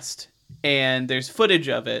test, and there's footage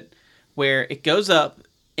of it where it goes up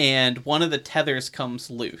and one of the tethers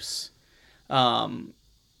comes loose,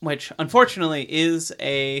 which unfortunately is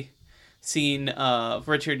a scene of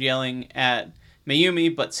Richard yelling at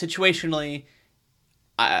Mayumi, but situationally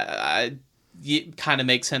it kind of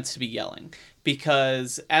makes sense to be yelling,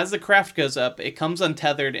 because as the craft goes up, it comes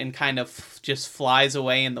untethered and kind of just flies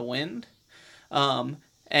away in the wind.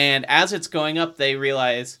 And as it's going up, they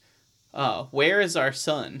realize, where is our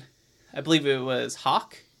son? I believe it was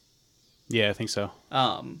Hawk. Yeah, I think so.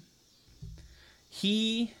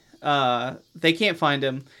 They can't find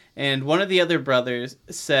him, and one of the other brothers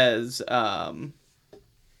says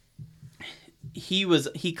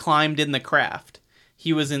he climbed in the craft.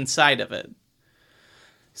 He was inside of it.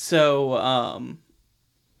 So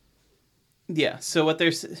so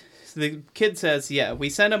the kid says, we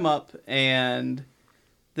sent him up, and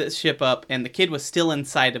the ship up, and the kid was still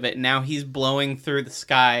inside of it. And now he's blowing through the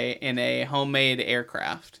sky in a homemade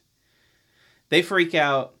aircraft. They freak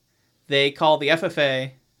out. They call the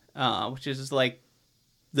FFA, which is like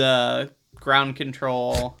the ground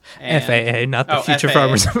control. And... FAA, not the Future FAA.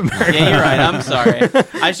 Farmers of America. Yeah, you're right. I'm sorry.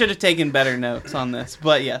 I should have taken better notes on this.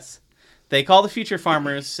 But yes. They call the Future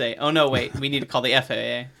Farmers, say, oh no, wait, we need to call the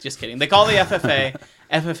FAA. Just kidding. They call the FFA.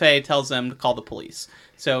 FFA tells them to call the police.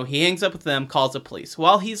 So he hangs up with them, calls the police.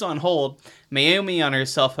 While he's on hold, Naomi on her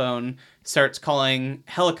cell phone starts calling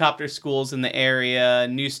helicopter schools in the area,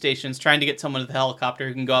 news stations, trying to get someone with a helicopter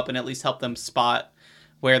who can go up and at least help them spot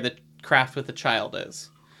where the craft with the child is.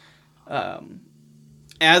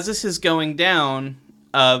 As this is going down,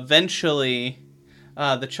 eventually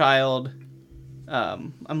the child...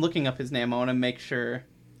 I'm looking up his name. I want to make sure.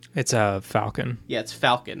 It's Falcon. Yeah, it's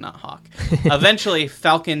Falcon, not Hawk. Eventually,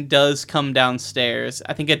 Falcon does come downstairs.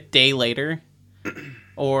 I think a day later,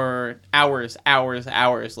 or hours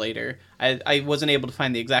later. I wasn't able to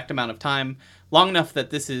find the exact amount of time. Long enough that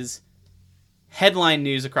this is headline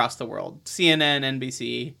news across the world. CNN,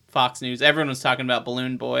 NBC, Fox News. Everyone was talking about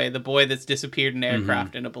Balloon Boy, the boy that's disappeared in an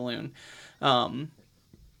aircraft in a balloon.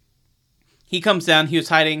 He comes down. He was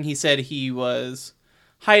hiding. He said he was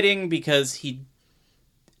hiding because he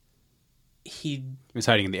was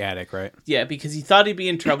hiding in the attic, right? Yeah, because he thought he'd be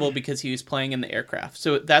in trouble because he was playing in the aircraft.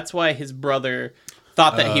 So that's why his brother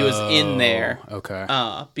thought that he was in there. Okay.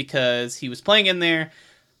 Because he was playing in there.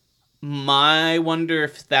 I wonder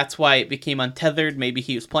if that's why it became untethered. Maybe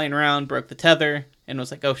he was playing around, broke the tether, and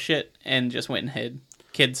was like, oh shit, and just went and hid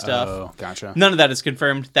kid stuff. Oh, gotcha. None of that is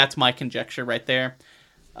confirmed. That's my conjecture right there.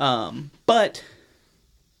 But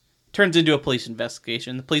turns into a police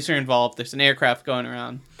investigation. The police are involved. There's an aircraft going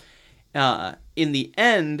around. In the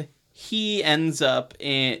end, he ends up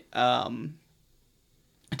taking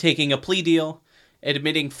a plea deal,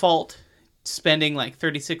 admitting fault, spending like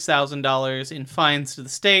 $36,000 in fines to the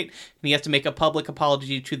state, and he has to make a public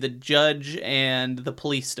apology to the judge and the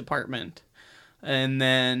police department. And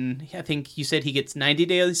then I think you said he gets 90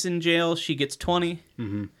 days in jail. She gets 20.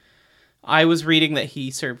 Mm-hmm. I was reading that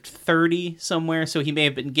he served 30 somewhere, so he may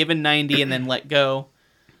have been given 90 and then let go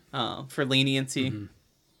for leniency. Mm-hmm.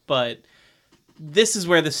 But this is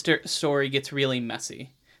where the story gets really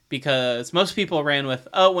messy, because most people ran with,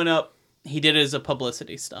 oh, it went up, he did it as a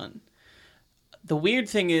publicity stunt. The weird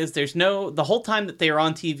thing is the whole time that they were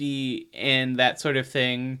on TV and that sort of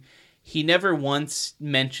thing, he never once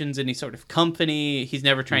mentions any sort of company. He's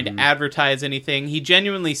never trying to advertise anything. He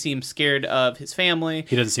genuinely seems scared of his family.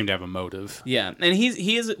 He doesn't seem to have a motive. Yeah, and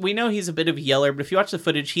he is. We know he's a bit of a yeller, but if you watch the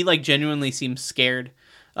footage, he like genuinely seems scared.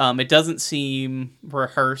 It doesn't seem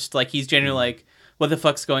rehearsed. Like he's genuinely like, what the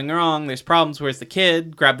fuck's going wrong? There's problems. Where's the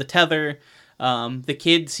kid? Grab the tether. The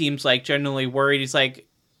kid seems like genuinely worried. He's like,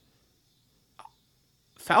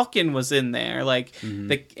 Falcon was in there, like,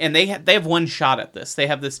 and they have one shot at this. They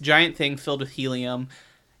have this giant thing filled with helium.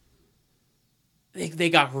 They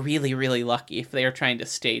got really, really lucky if they are trying to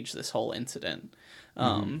stage this whole incident.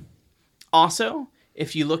 Also,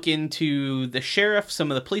 if you look into the sheriff,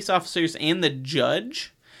 some of the police officers, and the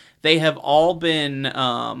judge, they have all been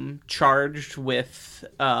charged with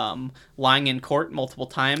lying in court multiple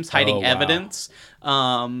times, hiding evidence.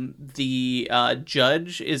 The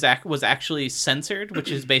judge was actually censored,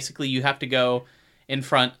 which is basically you have to go in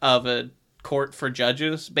front of a court for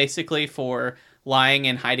judges, basically, for lying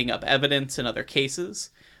and hiding up evidence in other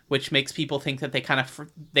cases, which makes people think that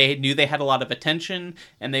they knew they had a lot of attention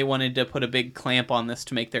and they wanted to put a big clamp on this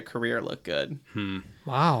to make their career look good.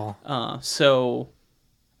 Wow. So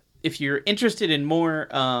if you're interested in more,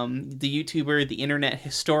 the YouTuber, the Internet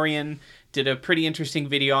Historian, did a pretty interesting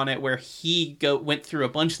video on it where he went through a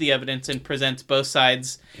bunch of the evidence and presents both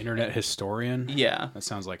sides. Internet Historian? Yeah. That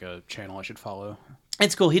sounds like a channel I should follow.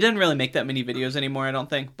 It's cool. He doesn't really make that many videos anymore, I don't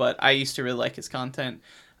think, but I used to really like his content.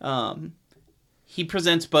 He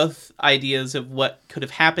presents both ideas of what could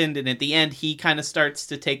have happened, and at the end, he kind of starts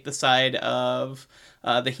to take the side of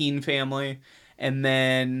the Heen family. And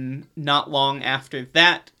then not long after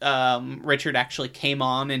that, Richard actually came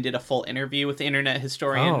on and did a full interview with the Internet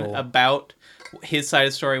Historian about his side of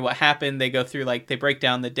the story, what happened. They go through, they break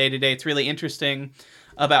down the day-to-day. It's really interesting.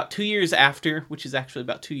 About 2 years after, which is actually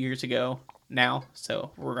about 2 years ago now,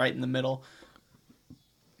 so we're right in the middle,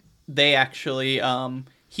 they actually,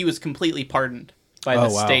 he was completely pardoned by the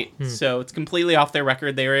state. So it's completely off their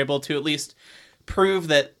record. They were able to at least prove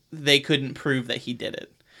that they couldn't prove that he did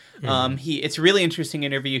it. It's a really interesting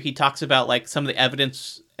interview. He talks about some of the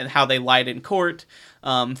evidence and how they lied in court.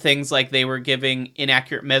 Things like they were giving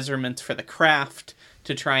inaccurate measurements for the craft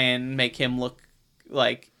to try and make him look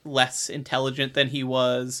like less intelligent than he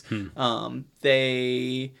was.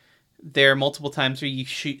 There are multiple times where you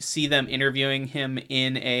see them interviewing him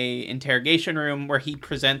in a interrogation room where he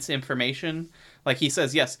presents information. Like he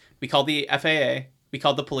says, yes, we called the FAA, we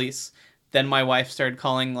called the police. Then my wife started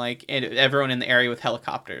calling like everyone in the area with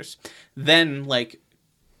helicopters. Then like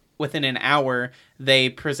within an hour, they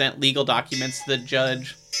present legal documents to the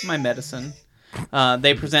judge. My medicine.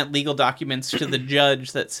 They present legal documents to the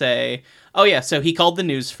judge that say, oh yeah, so he called the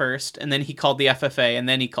news first, and then he called the FFA, and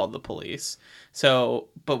then he called the police. So,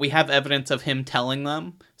 but we have evidence of him telling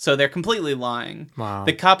them, so they're completely lying. Wow.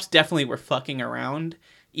 The cops definitely were fucking around.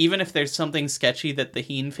 Even if there's something sketchy that the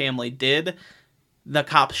Heen family did, the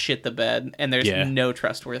cops shit the bed, and there's no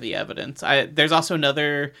trustworthy evidence. There's also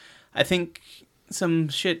another, I think some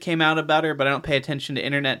shit came out about her, but I don't pay attention to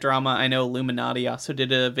internet drama. I know Illuminati also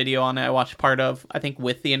did a video on it I watched part of, I think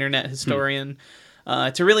with the Internet Historian.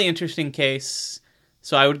 It's a really interesting case.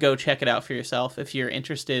 So I would go check it out for yourself if you're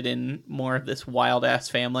interested in more of this wild-ass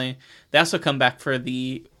family. They also come back for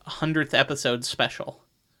the 100th episode special.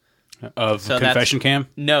 Of Confession Cam?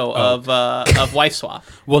 No, of Wife Swap.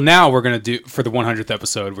 Well, now we're going to do, for the 100th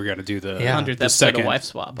episode, we're going to do the 100th episode of Wife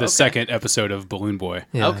Swap. The second episode of Balloon Boy.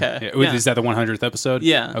 Yeah. Okay. Yeah. Is that the 100th episode?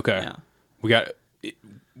 Yeah. Okay. Yeah. We got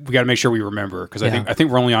to make sure we remember, because I think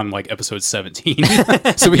we're only on like episode 17.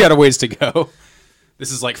 So we got a ways to go.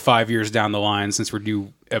 This is like 5 years down the line since we're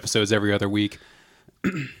due episodes every other week.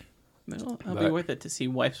 It'll be worth it to see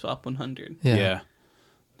Wife Swap 100. Yeah.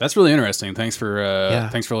 That's really interesting. Thanks for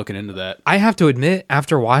looking into that. I have to admit,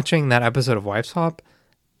 after watching that episode of Wife Swap,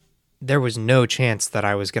 there was no chance that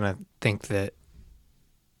I was going to think that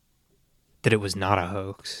it was not a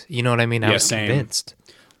hoax. You know what I mean? I was convinced.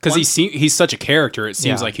 Because he's such a character, it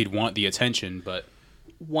seems like he'd want the attention, but...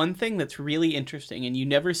 One thing that's really interesting, and you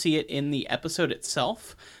never see it in the episode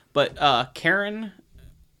itself, but Karen,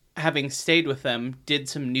 having stayed with them, did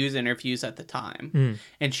some news interviews at the time.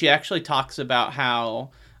 And she actually talks about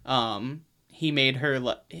how he made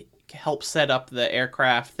her help set up the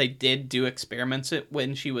aircraft. They did do experiments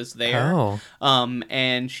when she was there.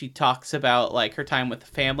 And she talks about like her time with the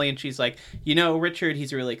family, and she's like, Richard,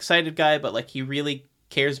 he's a really excited guy, but like he really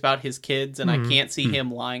cares about his kids, and I can't see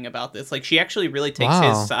him lying about this. Like she actually really takes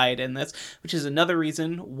his side in this, which is another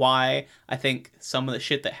reason why I think some of the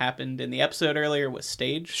shit that happened in the episode earlier was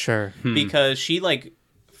staged. Sure. Because she went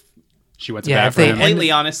to bat for him.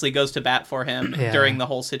 Completely honestly goes to bat for him during the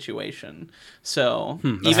whole situation. So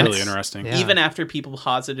that's really interesting. Even after people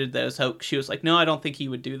posited that it was hoax, she was like, no, I don't think he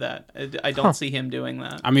would do that. I don't see him doing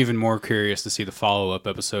that. I'm even more curious to see the follow-up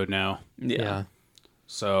episode now. Yeah.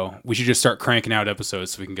 So we should just start cranking out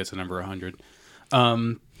episodes so we can get to number 100.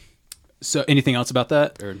 So anything else about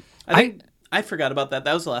that? Or I forgot about that.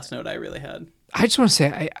 That was the last note I really had. I just want to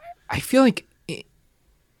say, I feel like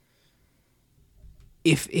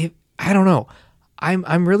if I don't know,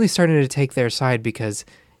 I'm really starting to take their side, because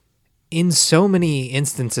in so many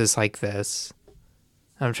instances like this,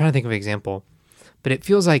 I'm trying to think of an example, but it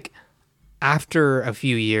feels like after a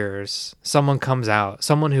few years, someone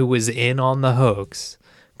who was in on the hoax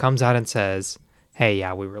comes out and says, hey,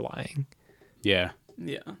 yeah, we were lying. Yeah.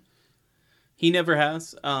 He never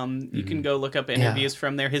has. You can go look up interviews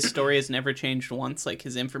from there. His story has never changed once. Like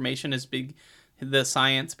his information is big. The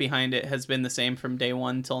science behind it has been the same from day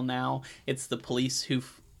one till now. It's the police who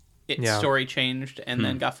story changed and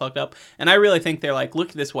then got fucked up. And I really think they're like, look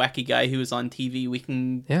at this wacky guy who was on TV. We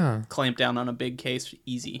can clamp down on a big case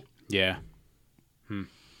easy. Yeah.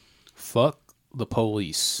 Fuck the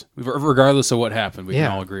police. Regardless of what happened, we can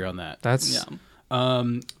all agree on that. That's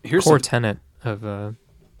here's core tenet of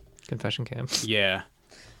Confession Cam. Yeah,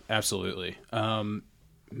 absolutely.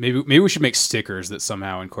 Maybe we should make stickers that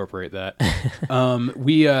somehow incorporate that.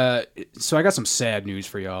 So I got some sad news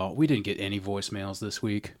for y'all. We didn't get any voicemails this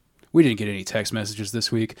week. We didn't get any text messages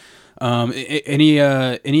this week. Any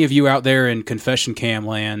of you out there in Confession Cam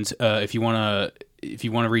land, if you want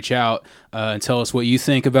to reach out and tell us what you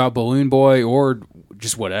think about Balloon Boy or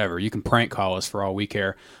just whatever, you can prank call us for all we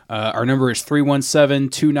care. Our number is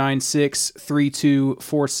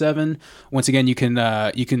 317-296-3247. Once again, you can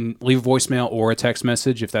leave a voicemail or a text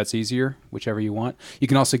message if that's easier, whichever you want. You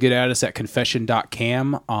can also get at us at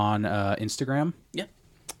confession.cam on Instagram. Yeah.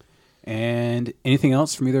 And anything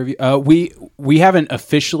else from either of you? We haven't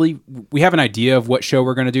officially, we have an idea of what show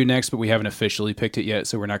we're going to do next, but we haven't officially picked it yet,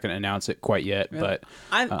 so we're not going to announce it quite yet. Yeah. But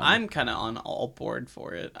I'm kind of on all board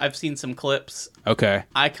for it. I've seen some clips. Okay.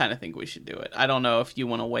 I kind of think we should do it. I don't know if you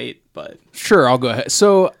want to wait, but sure, I'll go ahead.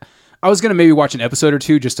 So I was going to maybe watch an episode or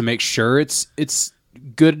two just to make sure it's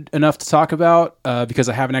good enough to talk about because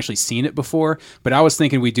I haven't actually seen it before. But I was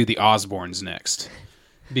thinking we'd do the Osbournes next.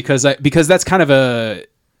 because that's kind of a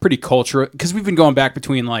pretty cultural, because we've been going back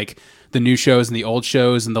between like the new shows and the old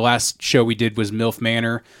shows, and the last show we did was MILF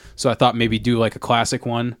Manor, so I thought maybe do like a classic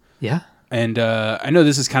one. Yeah. And I know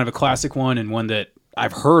this is kind of a classic one and one that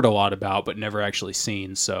I've heard a lot about but never actually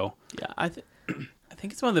seen. So yeah, I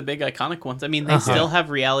think it's one of the big iconic ones. I mean, they still have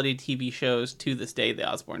reality TV shows to this day. The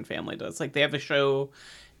Osborne family does. Like they have a show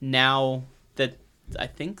now that I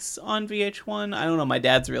think's on VH1. I don't know. My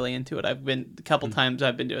dad's really into it. I've been a couple times.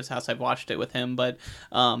 I've been to his house. I've watched it with him. But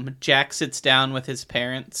Jack sits down with his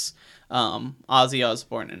parents, Ozzy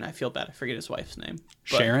Osbourne, and I feel bad. I forget his wife's name.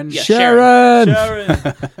 But, Sharon? Yeah, Sharon! Sharon.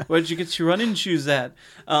 Where'd you get your running shoes at?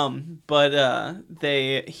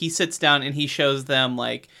 He sits down and he shows them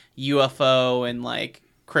like UFO and like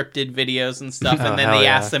cryptid videos and stuff, and then they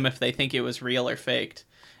ask them if they think it was real or faked.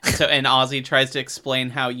 And Ozzy tries to explain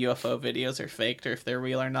how UFO videos are faked or if they're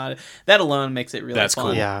real or not. That alone makes it really That's fun.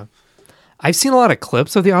 cool. Yeah. I've seen a lot of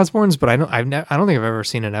clips of the Osbournes, but I don't think I've ever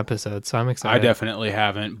seen an episode, so I'm excited. I definitely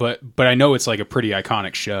haven't, but I know it's like a pretty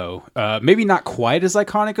iconic show. Maybe not quite as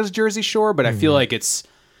iconic as Jersey Shore, but I feel like it's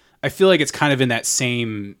kind of in that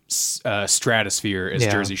same stratosphere as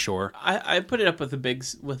Jersey Shore. I put it up with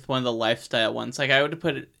with one of the lifestyle ones. Like I would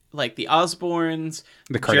put it like the Osbournes,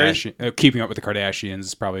 The Kardashian, Keeping Up with the Kardashians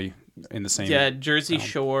is probably in the same. Yeah, Jersey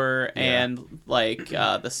Shore and like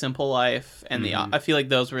The Simple Life and I feel like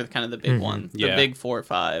those were kind of the big ones, the big 4 or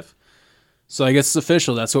 5. So I guess it's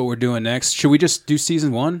official. That's what we're doing next. Should we just do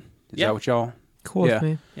season 1? Is that what y'all? Cool with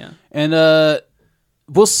me. Yeah. And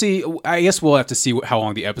we'll see. I guess we'll have to see how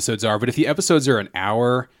long the episodes are. But if the episodes are an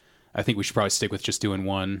hour, I think we should probably stick with just doing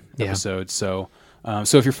one episode. So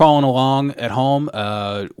if you're following along at home,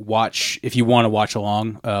 watch, if you want to watch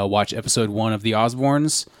along, watch episode 1 of The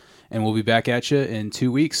Osbournes, and we'll be back at you in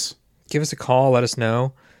 2 weeks. Give us a call. Let us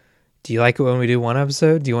know. Do you like it when we do one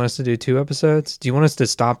episode? Do you want us to do 2 episodes? Do you want us to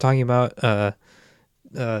stop talking about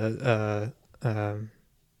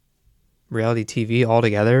reality TV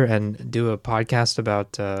altogether and do a podcast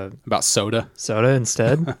about soda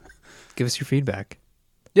instead? Give us your feedback.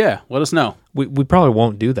 Yeah, let us know. We probably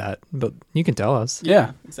won't do that, but you can tell us.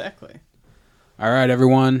 Yeah. Exactly. All right,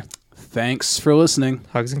 everyone. Thanks for listening.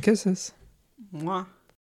 Hugs and kisses. Mwah.